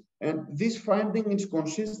males. And this finding is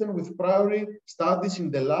consistent with prior studies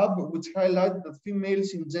in the lab, which highlight that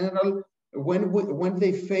females in general, when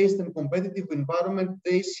they face a competitive environment,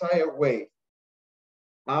 they shy away.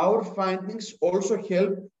 Our findings also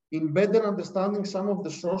help in better understanding some of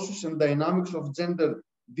the sources and dynamics of gender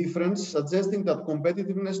difference, suggesting that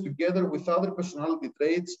competitiveness together with other personality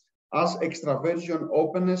traits as extraversion,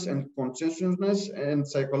 openness, and conscientiousness, and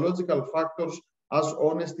psychological factors as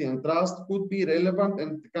honesty and trust could be relevant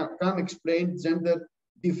and can explain gender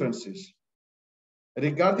differences.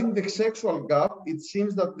 Regarding the sexual gap, it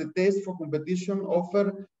seems that the taste for competition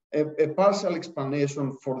offer a partial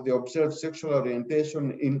explanation for the observed sexual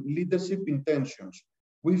orientation in leadership intentions.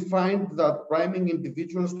 We find that priming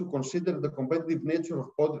individuals to consider the competitive nature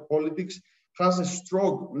of politics has a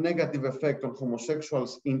strong negative effect on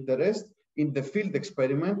homosexuals' interest in the field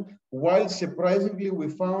experiment, while surprisingly we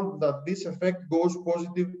found that this effect goes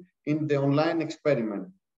positive in the online experiment.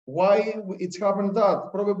 Why it's happened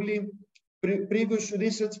that? Probably previous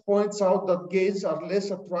research points out that gays are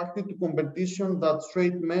less attracted to competition than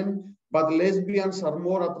straight men, but lesbians are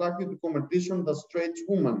more attracted to competition than straight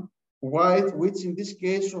women. Which in this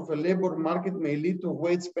case of a labor market may lead to a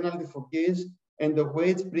wage penalty for gays and a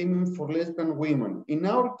wage premium for lesbian women. In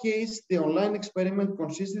our case, the online experiment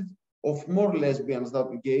consisted of more lesbians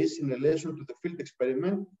than gays in relation to the field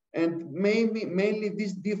experiment, and mainly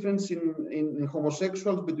this difference in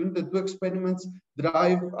homosexuals between the two experiments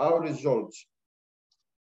drive our results.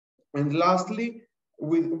 And lastly,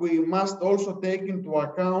 we must also take into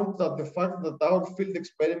account that the fact that our field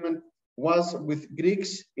experiment was with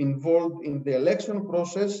Greeks involved in the election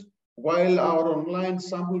process, while our online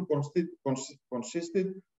sample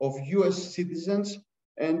consisted of US citizens.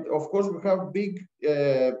 And of course, we have big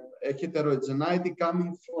heterogeneity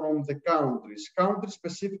coming from the countries.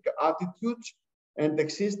 Country-specific attitudes and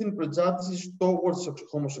existing prejudices towards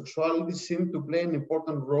homosexuality seem to play an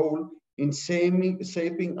important role in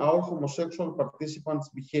shaping our homosexual participants'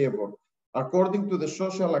 behavior. According to the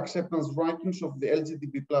social acceptance rankings of the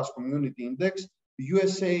LGBT+ community index, the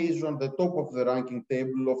USA is on the top of the ranking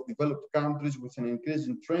table of developed countries with an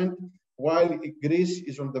increasing trend, while Greece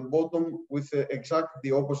is on the bottom with exactly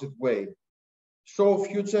the opposite way. So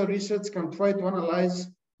future research can try to analyze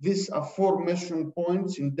these aforementioned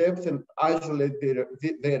points in depth and isolate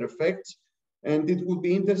their effects. And it would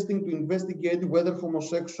be interesting to investigate whether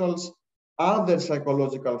homosexuals' other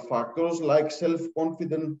psychological factors like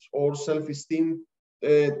self-confidence or self-esteem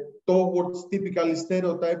towards typically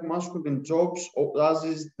stereotyped masculine jobs, or as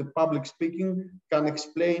is the public speaking, can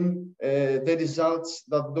explain the results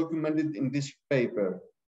that documented in this paper.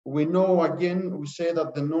 We know, again, we say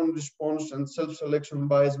that the non-response and self-selection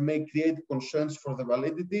bias may create concerns for the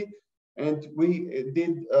validity. And we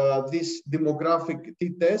did this demographic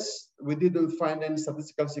t-test. We didn't find any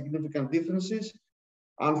statistical significant differences.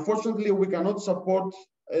 Unfortunately, we cannot support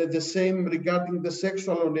the same regarding the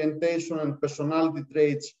sexual orientation and personality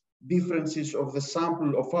traits differences of the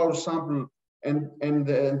sample, of our sample and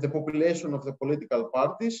the population of the political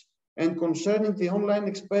parties. And concerning the online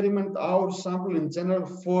experiment, our sample in general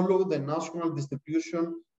followed the national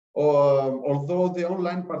distribution, although the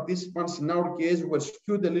online participants in our case were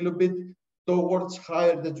skewed a little bit towards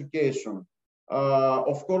higher education.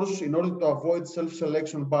 Of course, in order to avoid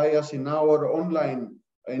self-selection bias in our online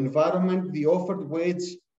environment, the offered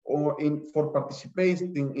wage for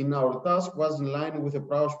participating in our task was in line with the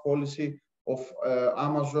browse policy of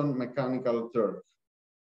Amazon Mechanical Turk.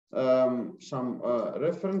 Some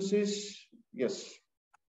references. Yes,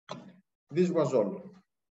 this was all.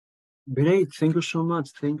 Great, thank you so much.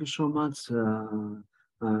 Thank you so much,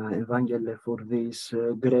 Evangele, for this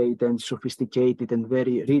great and sophisticated and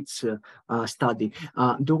very rich study.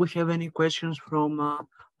 Do we have any questions from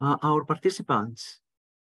our participants?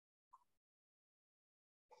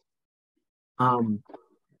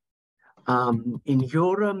 In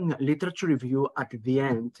your literature review at the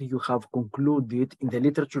end, you have concluded in the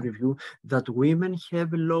literature review that women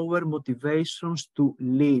have lower motivations to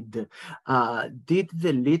lead. Does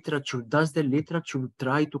the literature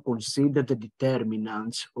try to consider the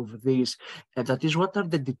determinants of this? That is, what are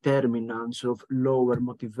the determinants of lower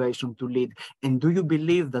motivation to lead? And do you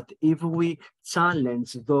believe that if we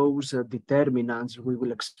challenge those determinants, we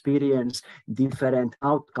will experience different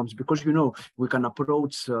outcomes? Because, you know, we can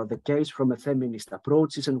approach the case from a feminist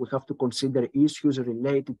approaches, and we have to consider issues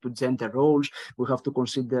related to gender roles. We have to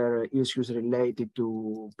consider issues related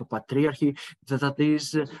to patriarchy. That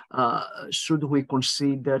is, should we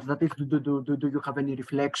consider that? Do you have any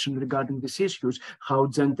reflection regarding these issues? How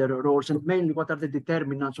gender roles, and mainly what are the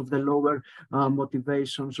determinants of the lower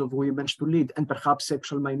motivations of women to lead, and perhaps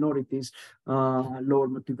sexual minorities lower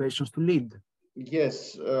motivations to lead?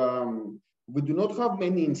 Yes. We do not have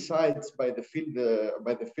many insights by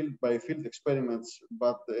field experiments,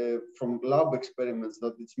 but from lab experiments,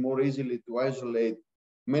 that it's more easily to isolate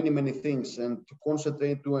many things and to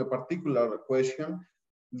concentrate to a particular question.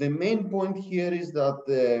 The main point here is that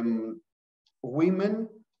women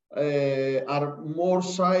are more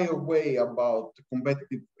shy away about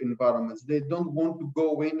competitive environments. They don't want to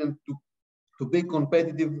go in and to be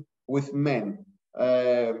competitive with men.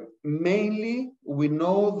 Mainly, we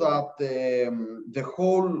know that the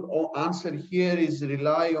whole answer here is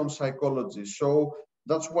rely on psychology. So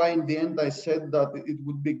that's why in the end I said that it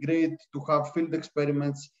would be great to have field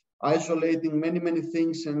experiments isolating many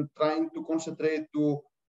things and trying to concentrate to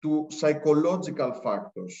psychological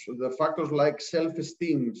factors. The factors like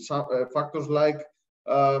self-esteem, factors like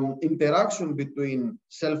interaction between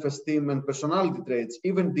self-esteem and personality traits,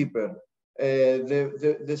 even deeper.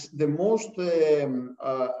 The most,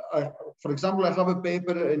 for example, I have a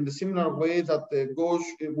paper in the similar way that goes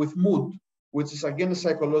with mood, which is again a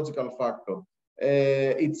psychological factor.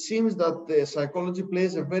 It seems that psychology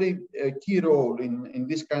plays a very key role in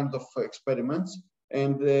this kind of experiments,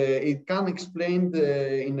 and it can explain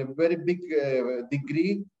in a very big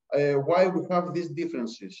degree why we have these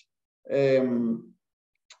differences.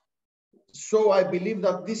 so I believe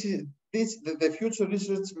that the future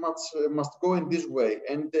research must go in this way,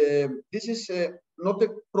 and this is not a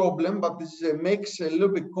problem, but this makes a little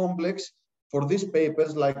bit complex for these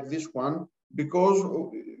papers like this one, because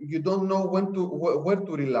you don't know where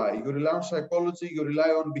to rely. You rely on psychology, you rely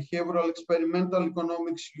on behavioral experimental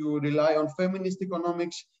economics, you rely on feminist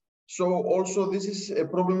economics. So also this is a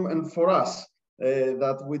problem, and for us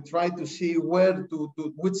that we try to see where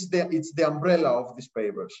it's the umbrella of these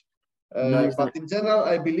papers. But in general,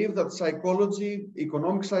 I believe that psychology,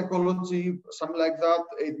 economic psychology, something like that,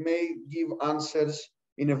 it may give answers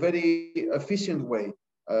in a very efficient way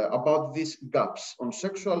about these gaps on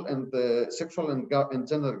sexual and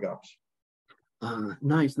gender gaps.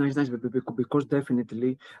 Nice, because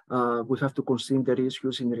definitely we have to consider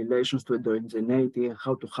issues in relation to endogeneity and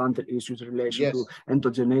how to handle issues in relation to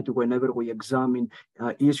endogeneity whenever we examine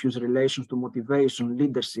issues in relation to motivation,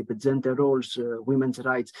 leadership, gender roles, women's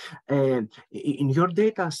rights. In your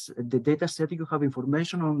data, the data set, you have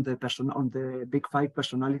information on the big 5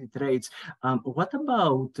 personality traits. What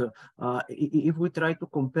about if we try to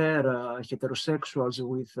compare heterosexuals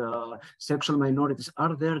with sexual minorities?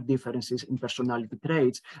 Are there differences in personality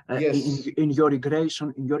traits? In your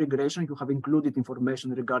regression, you have included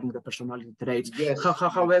information regarding the personality traits.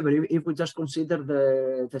 However, if we just consider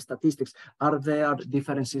the statistics, are there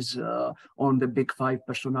differences on the big 5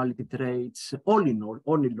 personality traits? All in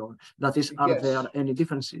all, that is, are there any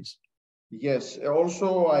differences? Yes,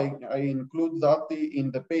 also I include that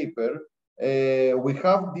in the paper. We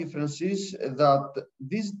have differences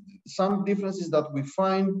some differences that we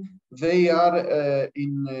find, they are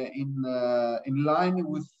in line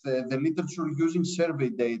with the literature using survey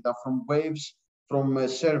data from waves from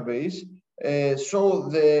surveys.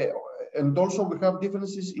 And also we have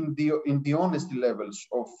differences in the honesty levels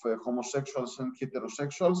of homosexuals and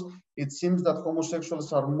heterosexuals. It seems that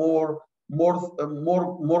homosexuals are more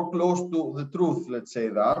close to the truth, let's say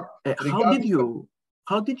that.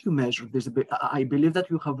 How did you measure this? I believe that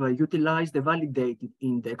you have utilized the validated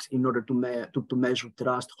index in order to measure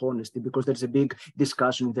trust, honesty, because there's a big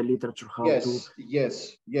discussion in the literature how to...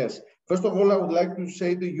 Yes. First of all, I would like to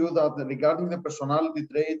say to you that regarding the personality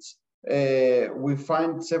traits, we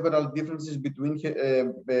find several differences between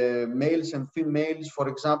males and females. For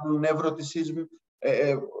example, nevroticism.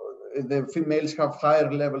 The females have higher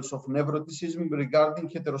levels of nevroticism. Regarding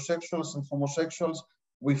heterosexuals and homosexuals,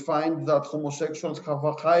 we find that homosexuals have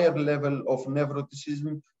a higher level of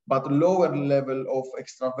nevroticism, but lower level of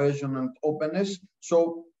extraversion and openness.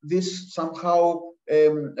 So this somehow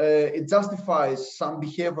it justifies some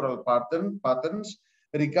behavioral patterns.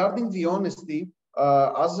 Regarding the honesty,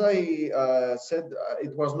 as I said,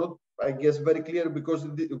 it was not, I guess, very clear because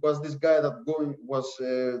it was this guy that was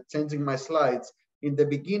changing my slides. In the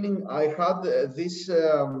beginning, I had this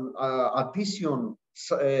addition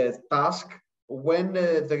task. When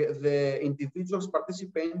the individuals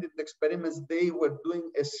participating in the experiments, they were doing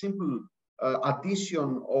a simple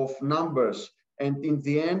addition of numbers. And in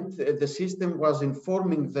the end, the system was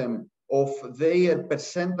informing them of their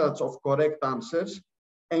percentage of correct answers.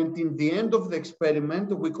 And in the end of the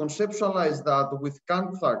experiment, we conceptualized that with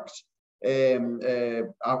Kanthack's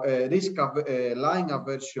risk lying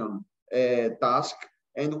aversion task.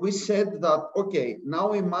 And we said that, okay,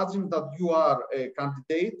 now imagine that you are a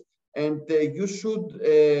candidate and you should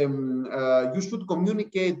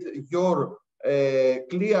communicate your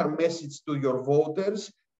clear message to your voters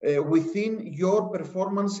within your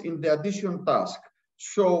performance in the addition task.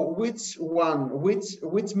 So which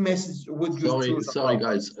message would you choose? Sorry,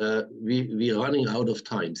 guys, we're running out of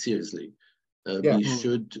time. Seriously,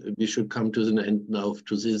 we should come to the end now of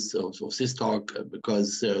this talk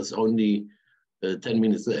because there's only 10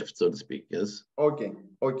 minutes left, so to speak. Yes. Okay.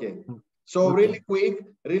 So really quick,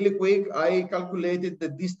 I calculated the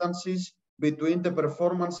distances between the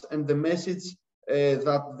performance and the message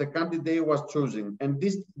that the candidate was choosing, and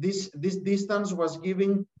this distance was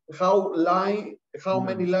giving how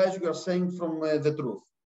many lies you are saying from the truth.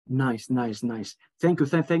 Nice. Thank you,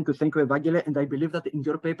 Evangeli. And I believe that in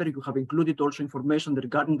your paper you have included also information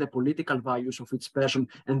regarding the political values of each person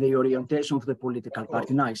and the orientation of the political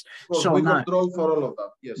party. Nice. So we control for all of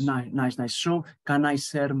that. Yes. Nice. So can I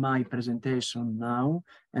share my presentation now?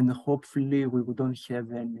 And hopefully we don't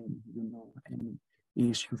have any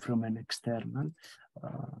issue from an external.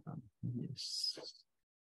 Yes.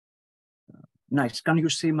 Nice. Can you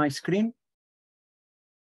see my screen?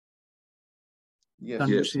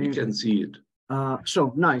 Yes, we can see it.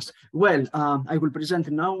 So nice. Well, I will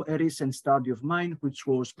present now a recent study of mine, which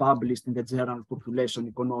was published in the Journal of Population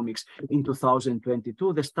Economics in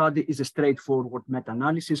 2022. The study is a straightforward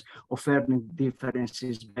meta-analysis of earning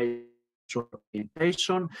differences based sexual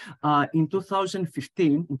orientation. In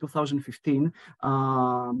 2015,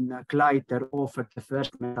 Kleiter offered the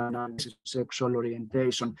first meta-analysis of sexual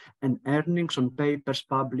orientation and earnings on papers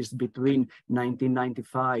published between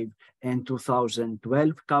 1995 and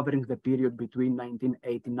 2012, covering the period between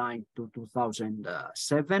 1989 to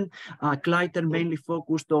 2007. Kleiter mainly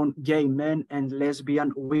focused on gay men and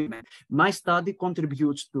lesbian women. My study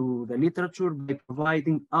contributes to the literature by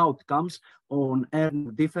providing outcomes on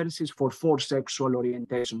earning differences for 4 sexual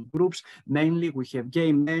orientation groups. Mainly, we have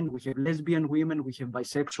gay men, we have lesbian women, we have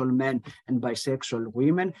bisexual men and bisexual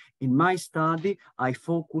women. In my study, I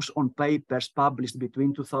focus on papers published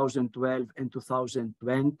between 2012 and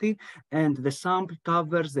 2020, and the sample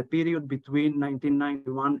covers the period between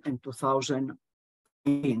 1991 and 2000.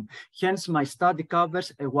 Hence, my study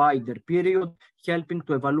covers a wider period, helping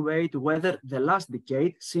to evaluate whether the last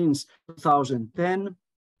decade, since 2010,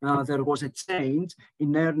 there was a change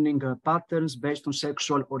in earning patterns based on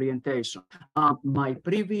sexual orientation. My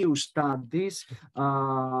previous studies,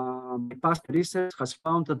 my past research has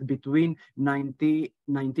found that between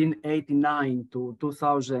 1989 to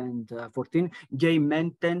 2014, gay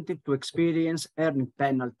men tended to experience earning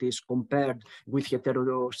penalties compared with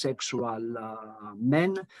heterosexual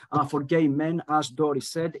men. For gay men, as Doris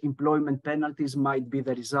said, employment penalties might be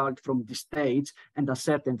the result from distates and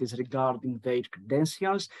uncertainties regarding their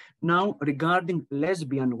credentials. Now, regarding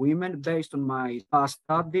lesbian women, based on my past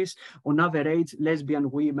studies, on average, lesbian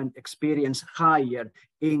women experience higher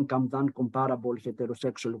income than comparable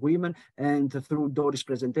heterosexual women. And through Doris'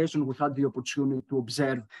 presentation, we had the opportunity to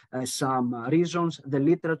observe some reasons. The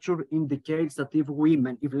literature indicates that if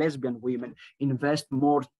lesbian women invest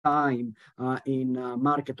more time in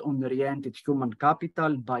market-oriented human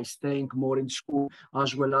capital by staying more in school,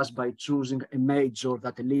 as well as by choosing a major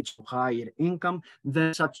that leads to higher income,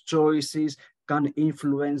 then such choices can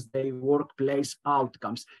influence their workplace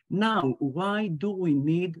outcomes. Now, why do we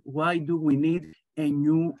need a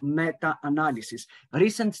new meta-analysis?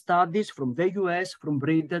 Recent studies from the US, from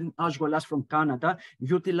Britain, as well as from Canada,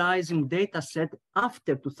 utilizing data set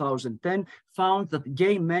after 2010, found that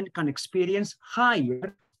gay men can experience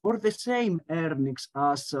higher or the same earnings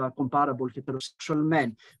as comparable heterosexual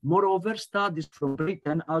men. Moreover, studies from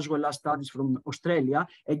Britain, as well as studies from Australia,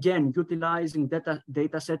 again, utilizing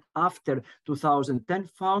data set after 2010,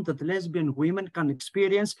 found that lesbian women can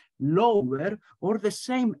experience lower or the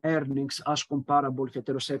same earnings as comparable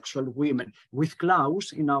heterosexual women. With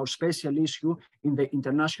Klaus, in our special issue in the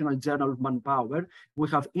International Journal of Manpower, we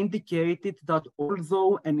have indicated that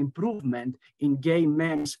although an improvement in gay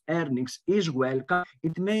men's earnings is welcome,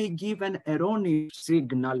 it may give an erroneous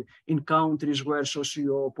signal in countries where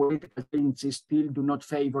socio-political changes still do not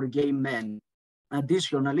favor gay men.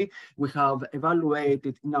 Additionally, we have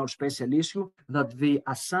evaluated in our special issue that the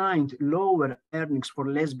assigned lower earnings for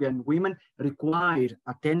lesbian women require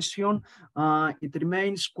attention. It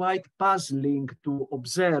remains quite puzzling to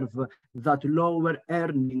observe that lower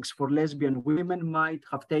earnings for lesbian women might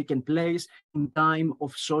have taken place in time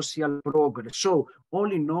of social progress. So,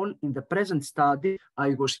 all in all, in the present study,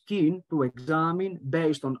 I was keen to examine,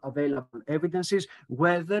 based on available evidences,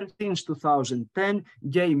 whether since 2010,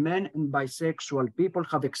 gay men and bisexual people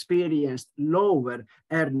have experienced lower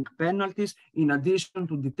earning penalties, in addition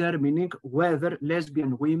to determining whether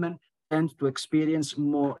lesbian women tend to experience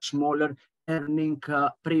smaller earning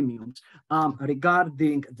premiums.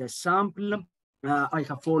 Regarding the sample, I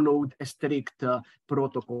have followed a strict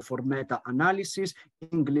protocol for meta-analysis.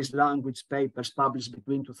 English language papers published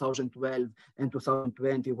between 2012 and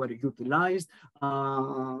 2020 were utilized.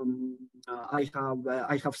 I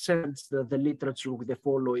have searched the literature with the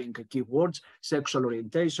following keywords: sexual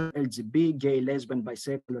orientation, LGBT, gay, lesbian,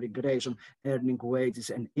 bisexual, regression, earning wages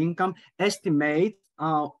and income. Estimates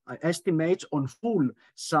on full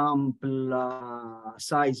sample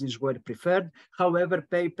sizes were preferred. However,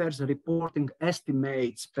 papers reporting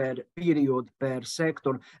estimates per period, per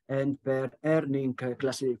sector, and per earning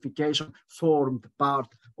classification formed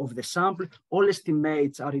part of the sample. All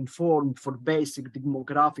estimates are informed for basic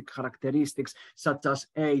demographic characteristics such as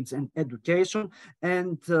age and education.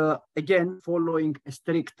 And again, following a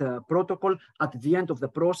strict protocol, at the end of the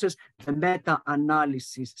process, the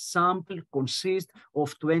meta-analysis sample consists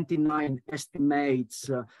of 29 estimates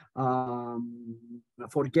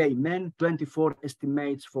for gay men, 24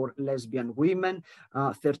 estimates for lesbian women,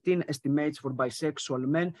 13 estimates for bisexual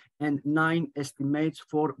men, and 9 estimates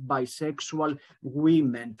for bisexual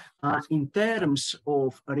women. In terms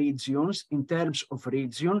of region,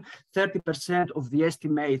 30% of the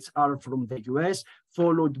estimates are from the US,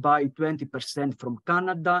 followed by 20% from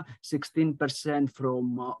Canada, 16%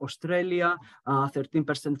 from Australia,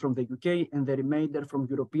 13% from the UK, and the remainder from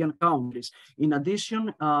European countries. In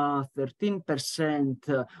addition,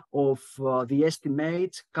 13% of the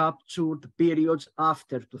estimates captured periods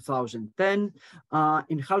after 2010.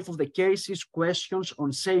 In half of the cases, questions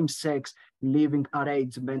on same-sex living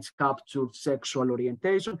arrangements captured sexual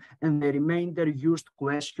orientation, and the remainder used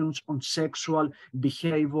questions on sexual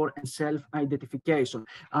behavior and self-identification.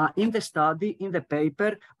 In the study, in the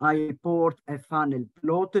paper, I report a funnel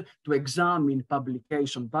plot to examine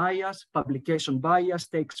publication bias. Publication bias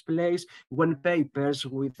takes place when papers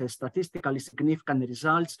with statistically significant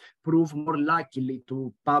results prove more likely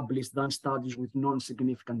to publish than studies with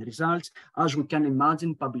non-significant results. As we can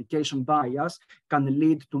imagine, publication bias can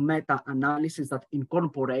lead to meta-analysis that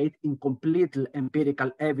incorporate incomplete empirical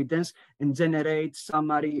evidence and generate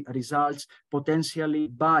summary results potentially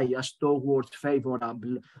biased towards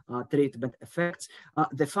favorable treatment effects.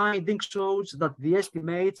 The finding shows that the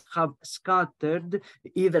estimates have scattered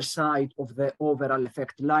either side of the overall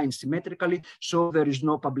effect line symmetrically, so there is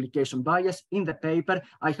no publication bias. In the paper,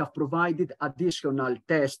 I have provided additional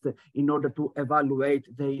tests in order to evaluate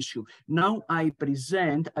the issue. Now I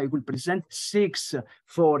will present 6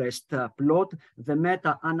 forest plot. The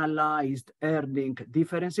meta-analyzed earning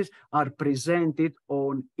differences are presented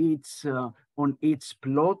on each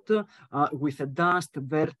plot with a dashed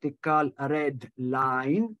vertical red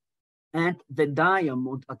line, and the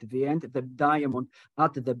diamond at the end, the diamond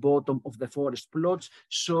at the bottom of the forest plots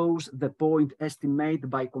shows the point estimate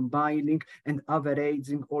by combining and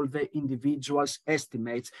averaging all the individuals'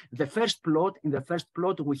 estimates. The first plot, in the first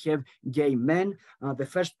plot, we have gay men. The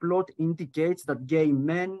first plot indicates that gay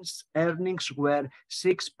men's earnings were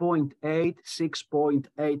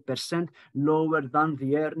 6.8% lower than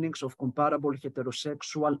the earnings of comparable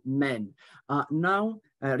heterosexual men. Now,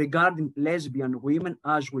 regarding lesbian women,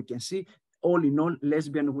 as we can see, all in all,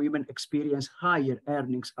 lesbian women experience higher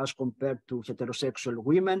earnings as compared to heterosexual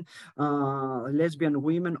women. Lesbian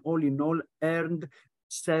women, all in all, earned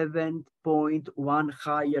 7.1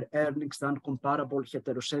 higher earnings than comparable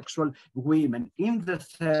heterosexual women. In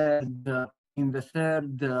the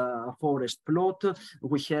third forest plot,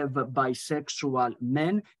 we have bisexual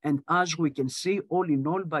men, and as we can see, all in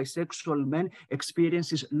all, bisexual men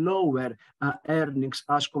experiences lower earnings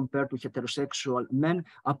as compared to heterosexual men,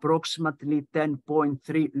 approximately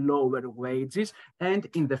 10.3 lower wages. And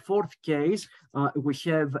in the fourth case, we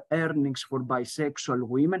have earnings for bisexual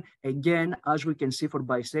women. Again, as we can see, for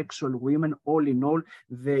bisexual women, all in all,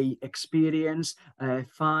 they experience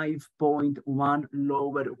 5.1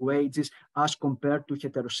 lower wages as compared to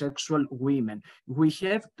heterosexual women. We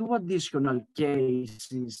have 2 additional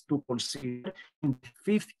cases to consider. In the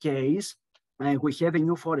fifth case, we have a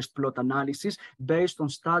new forest plot analysis based on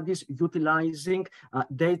studies utilizing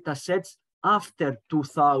data sets after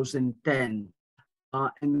 2010.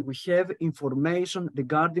 And we have information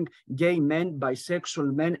regarding gay men,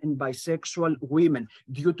 bisexual men, and bisexual women.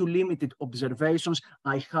 Due to limited observations,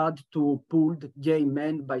 I had to pull gay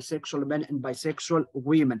men, bisexual men, and bisexual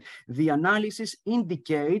women. The analysis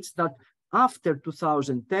indicates that after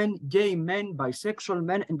 2010, gay men, bisexual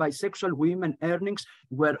men, and bisexual women earnings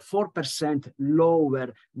were 4%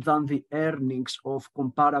 lower than the earnings of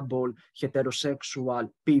comparable heterosexual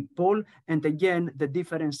people. And again, the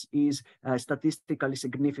difference is statistically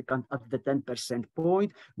significant at the 10%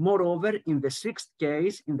 point. Moreover, in the sixth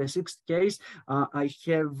case, I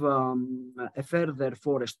have a further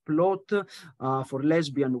forest plot for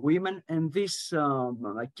lesbian women, and this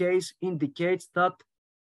case indicates that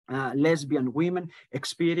lesbian women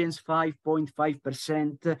experience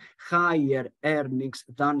 5.5% higher earnings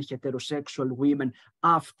than heterosexual women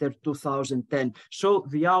after 2010. So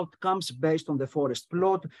the outcomes based on the forest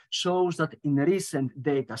plot shows that in recent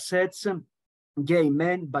data sets, gay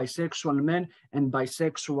men, bisexual men, and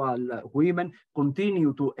bisexual women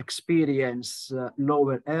continue to experience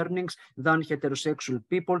lower earnings than heterosexual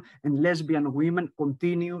people, and lesbian women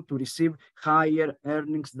continue to receive higher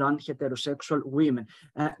earnings than heterosexual women.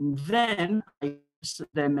 Then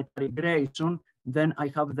the meta-regression. Then I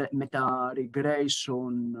have the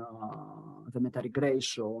meta-regression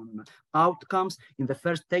outcomes. In the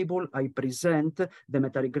first table, I present the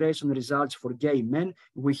meta-regression results for gay men.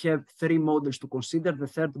 We have 3 models to consider. The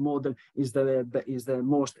third model is the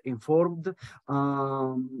most informed.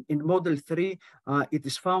 In model 3, it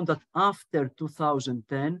is found that after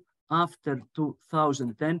 2010,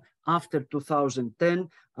 after 2010,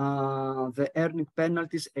 the earning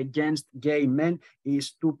penalties against gay men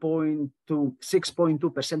is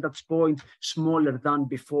 6.2 percentage points smaller than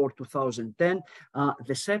before 2010.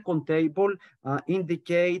 The second table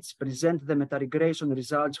present the meta-regression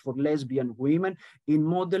results for lesbian women in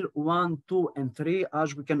model 1, 2, and 3.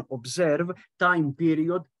 As we can observe, time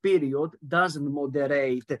period doesn't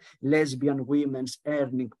moderate lesbian women's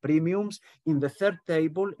earning premiums. In the third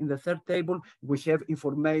table, we have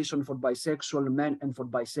information for bisexual men and for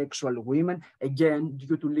bisexual women. Again,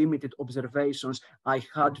 due to limited observations, I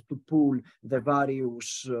had to pull the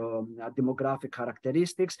various demographic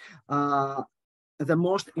characteristics. The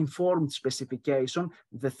most informed specification,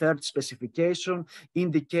 the third specification,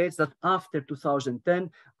 indicates that after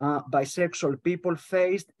 2010, bisexual people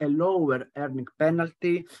faced a lower earning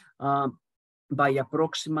penalty by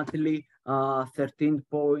approximately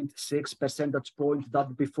 13.6 percentage points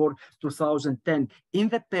than before 2010. In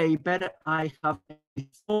the paper, I have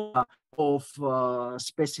a of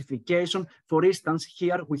specification. For instance,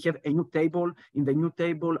 here we have a new table. In the new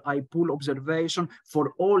table, I pull observation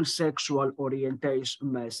for all sexual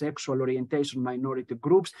orientation minority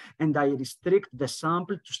groups, and I restrict the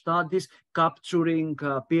sample to studies capturing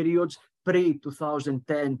periods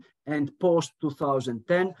pre-2010 and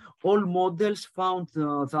post-2010. All models found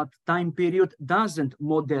that time period doesn't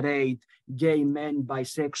moderate gay men,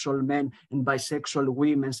 bisexual men, and bisexual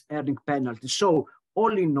women's earning penalties. So,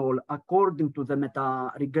 all in all, according to the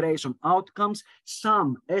meta-regression outcomes,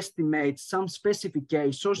 some estimates, some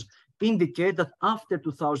specifications indicate that after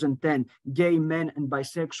 2010, gay men and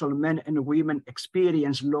bisexual men and women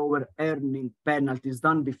experience lower earning penalties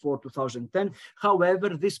than before 2010.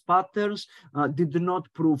 However, these patterns did not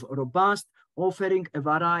prove robust. Offering a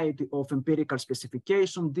variety of empirical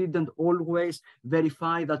specifications didn't always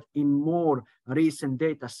verify that in more recent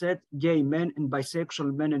data set, gay men and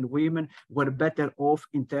bisexual men and women were better off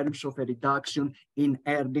in terms of a reduction in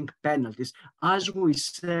earning penalties. As we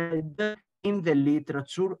said in the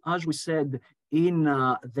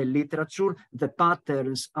literature, the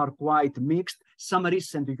patterns are quite mixed. Some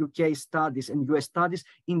recent UK studies and US studies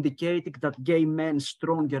indicating that gay men's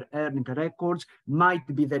stronger earning records might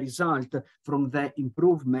be the result from the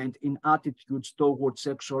improvement in attitudes towards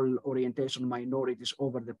sexual orientation minorities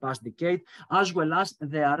over the past decade, as well as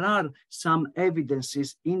there are some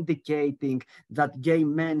evidences indicating that gay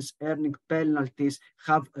men's earning penalties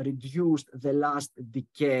have reduced the last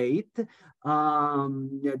decade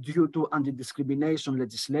due to anti-discrimination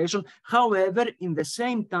legislation. However, in the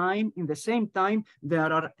same time,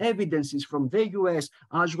 there are evidences from the US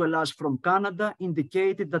as well as from Canada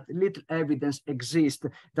indicated that little evidence exists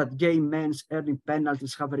that gay men's earning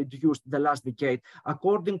penalties have reduced the last decade.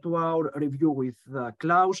 According to our review with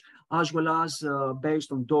Klaus, as well as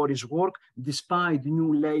based on Doris' work, despite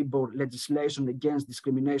new labor legislation against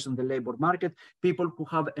discrimination in the labor market, people who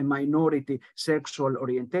have a minority sexual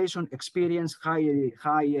orientation experience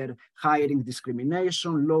higher hiring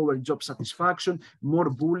discrimination, lower job satisfaction, more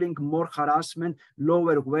bullying, more harassment,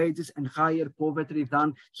 lower wages, and higher poverty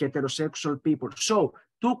than heterosexual people. So,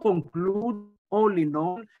 to conclude, all in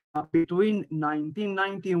all, between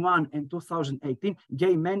 1991 and 2018,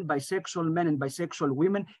 gay men, bisexual men, and bisexual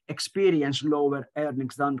women experienced lower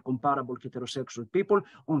earnings than comparable heterosexual people.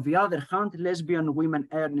 On the other hand, lesbian women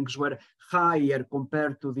earnings were higher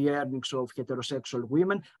compared to the earnings of heterosexual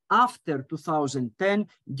women. After 2010,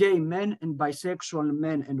 gay men and bisexual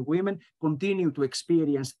men and women continue to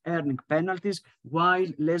experience earning penalties, while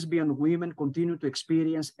lesbian women continue to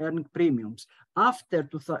experience earning premiums. After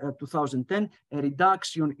 2010, a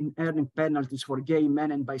reduction in earning penalties for gay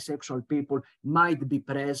men and bisexual people might be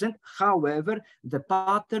present. However, the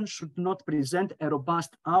pattern should not present a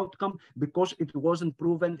robust outcome because it wasn't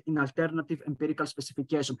proven in alternative empirical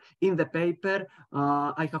specification. In the paper,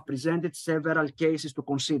 I have presented several cases to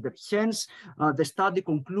consider. Hence, the study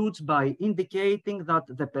concludes by indicating that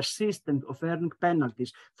the persistence of earning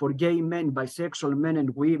penalties for gay men, bisexual men,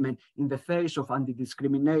 and women in the face of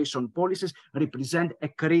anti-discrimination policies represent a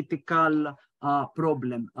critical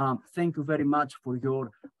problem. Thank you very much for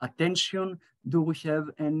your attention. Do we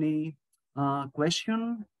have any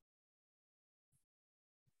question?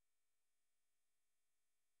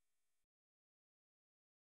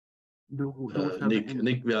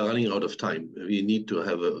 Nick, we are running out of time. We need to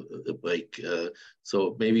have a break.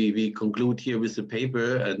 So maybe we conclude here with the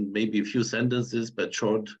paper and maybe a few sentences, but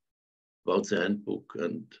short, about the handbook.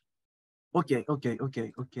 And Okay.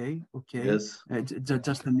 Yes.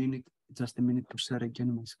 Just a minute to share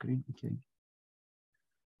again my screen.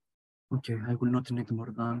 Okay, I will not need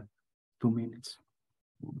more than 2 minutes.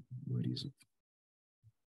 Where is it?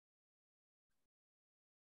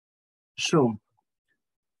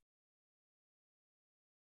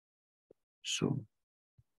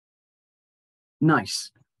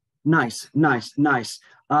 Nice. We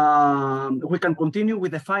can continue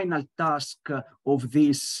with the final task of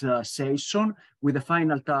this session.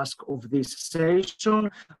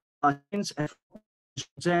 Since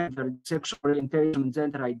gender, sexual orientation,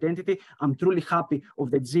 gender identity, I'm truly happy of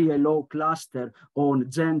the GLO cluster on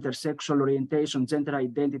gender, sexual orientation, gender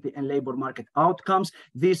identity, and labor market outcomes.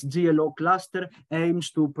 This GLO cluster aims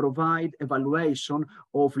to provide evaluation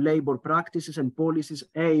of labor practices and policies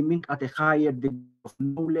aiming at a higher degree of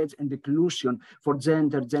knowledge and inclusion for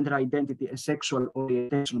gender, gender identity, and sexual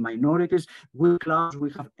orientation minorities. With Klaus, we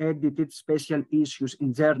have edited special issues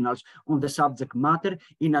in journals on the subject matter.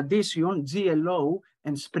 In addition, GLO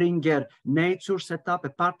and Springer Nature set up a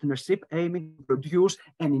partnership aiming to produce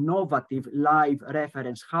an innovative live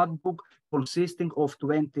reference handbook consisting of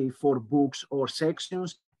 24 books or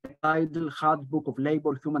sections, titled Handbook of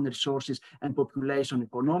Labor, Human Resources, and Population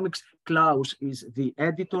Economics. Klaus is the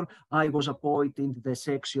editor. I was appointed the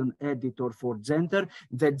section editor for gender.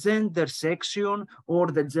 The gender section or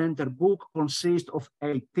the gender book consists of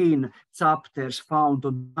 18 chapters found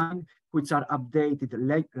online, which are updated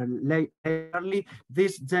regularly.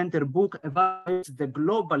 This gender book evaluates the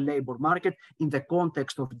global labor market in the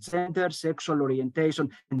context of gender, sexual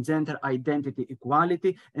orientation, and gender identity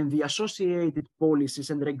equality, and the associated policies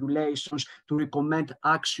and regulations to recommend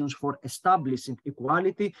actions for establishing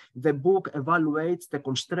equality. The book evaluates the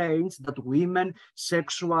constraints that women,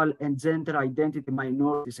 sexual and gender identity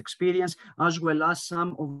minorities experience, as well as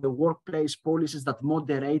some of the workplace policies that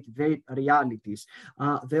moderate their realities.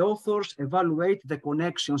 The authors evaluate the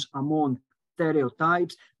connections among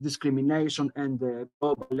stereotypes, discrimination, and the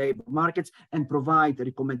global labor markets, and provide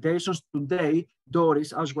recommendations. Today,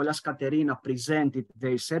 Doris, as well as Katerina, presented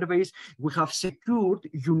their surveys. We have secured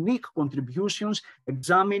unique contributions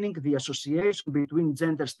examining the association between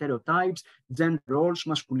gender stereotypes, gender roles,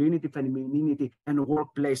 masculinity, femininity, and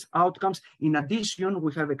workplace outcomes. In addition,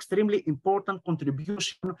 we have extremely important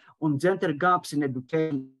contribution on gender gaps in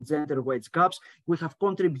education, gender wage gaps. We have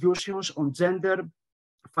contributions on gender,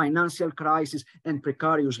 financial crisis, and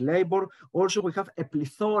precarious labor. Also, we have a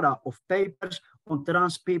plethora of papers on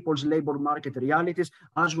trans people's labor market realities,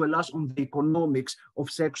 as well as on the economics of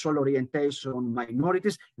sexual orientation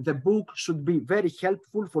minorities. The book should be very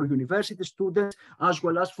helpful for university students, as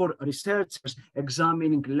well as for researchers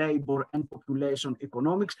examining labor and population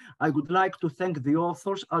economics. I would like to thank the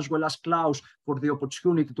authors, as well as Klaus, for the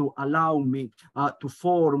opportunity to allow me to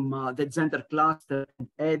form the gender cluster and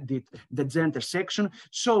edit the gender section.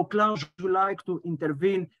 So, Klaus, would you like to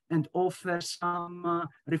intervene and offer some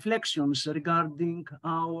reflections regarding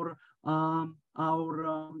your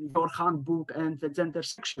handbook and the gender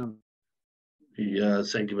section? Yeah,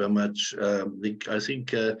 thank you very much. I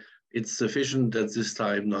think it's sufficient at this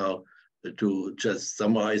time now to just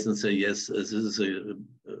summarize and say, yes, this is a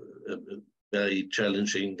very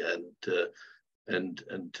challenging and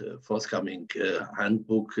forthcoming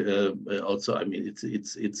handbook. Also, I mean,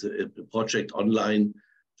 it's a project online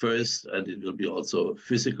first, and it will be also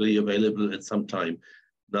physically available at some time.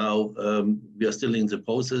 Now, we are still in the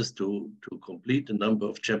process to complete a number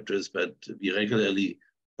of chapters, but we regularly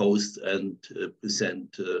post and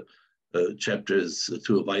present chapters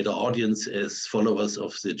to a wider audience, as followers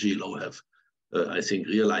of the GLO have, I think,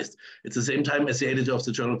 realized. At the same time, as the editor of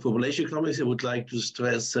the Journal of Population Economics, I would like to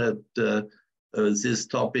stress that this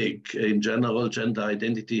topic in general, gender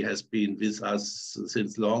identity, has been with us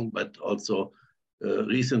since long, but also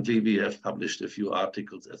recently we have published a few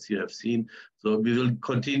articles, as you have seen. So we will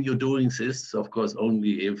continue doing this, of course,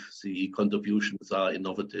 only if the contributions are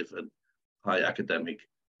innovative and high academic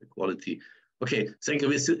quality. Okay, thank you.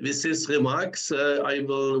 With these remarks, I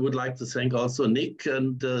would like to thank also Nick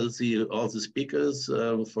and all the speakers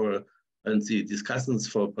and the discussants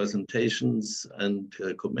for presentations and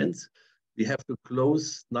comments. We have to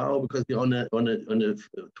close now because we're on a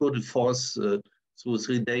tour de force through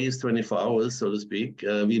 3 days, 24 hours, so to speak.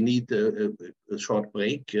 We need a short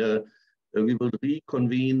break. We will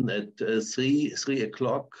reconvene at 3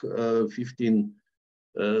 o'clock,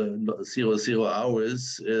 15:00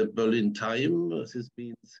 hours Berlin time. This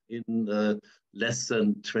means in less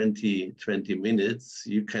than 20 minutes.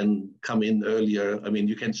 You can come in earlier. I mean,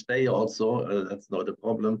 you can stay also. That's not a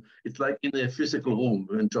problem. It's like in a physical room.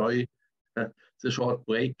 Enjoy the short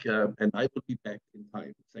break, and I will be back in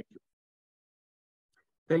time. Thank you.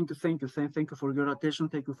 Thank you for your attention.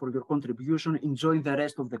 Thank you for your contribution. Enjoy the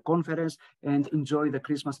rest of the conference and enjoy the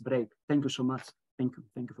Christmas break. Thank you so much. Thank you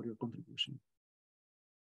for your contribution.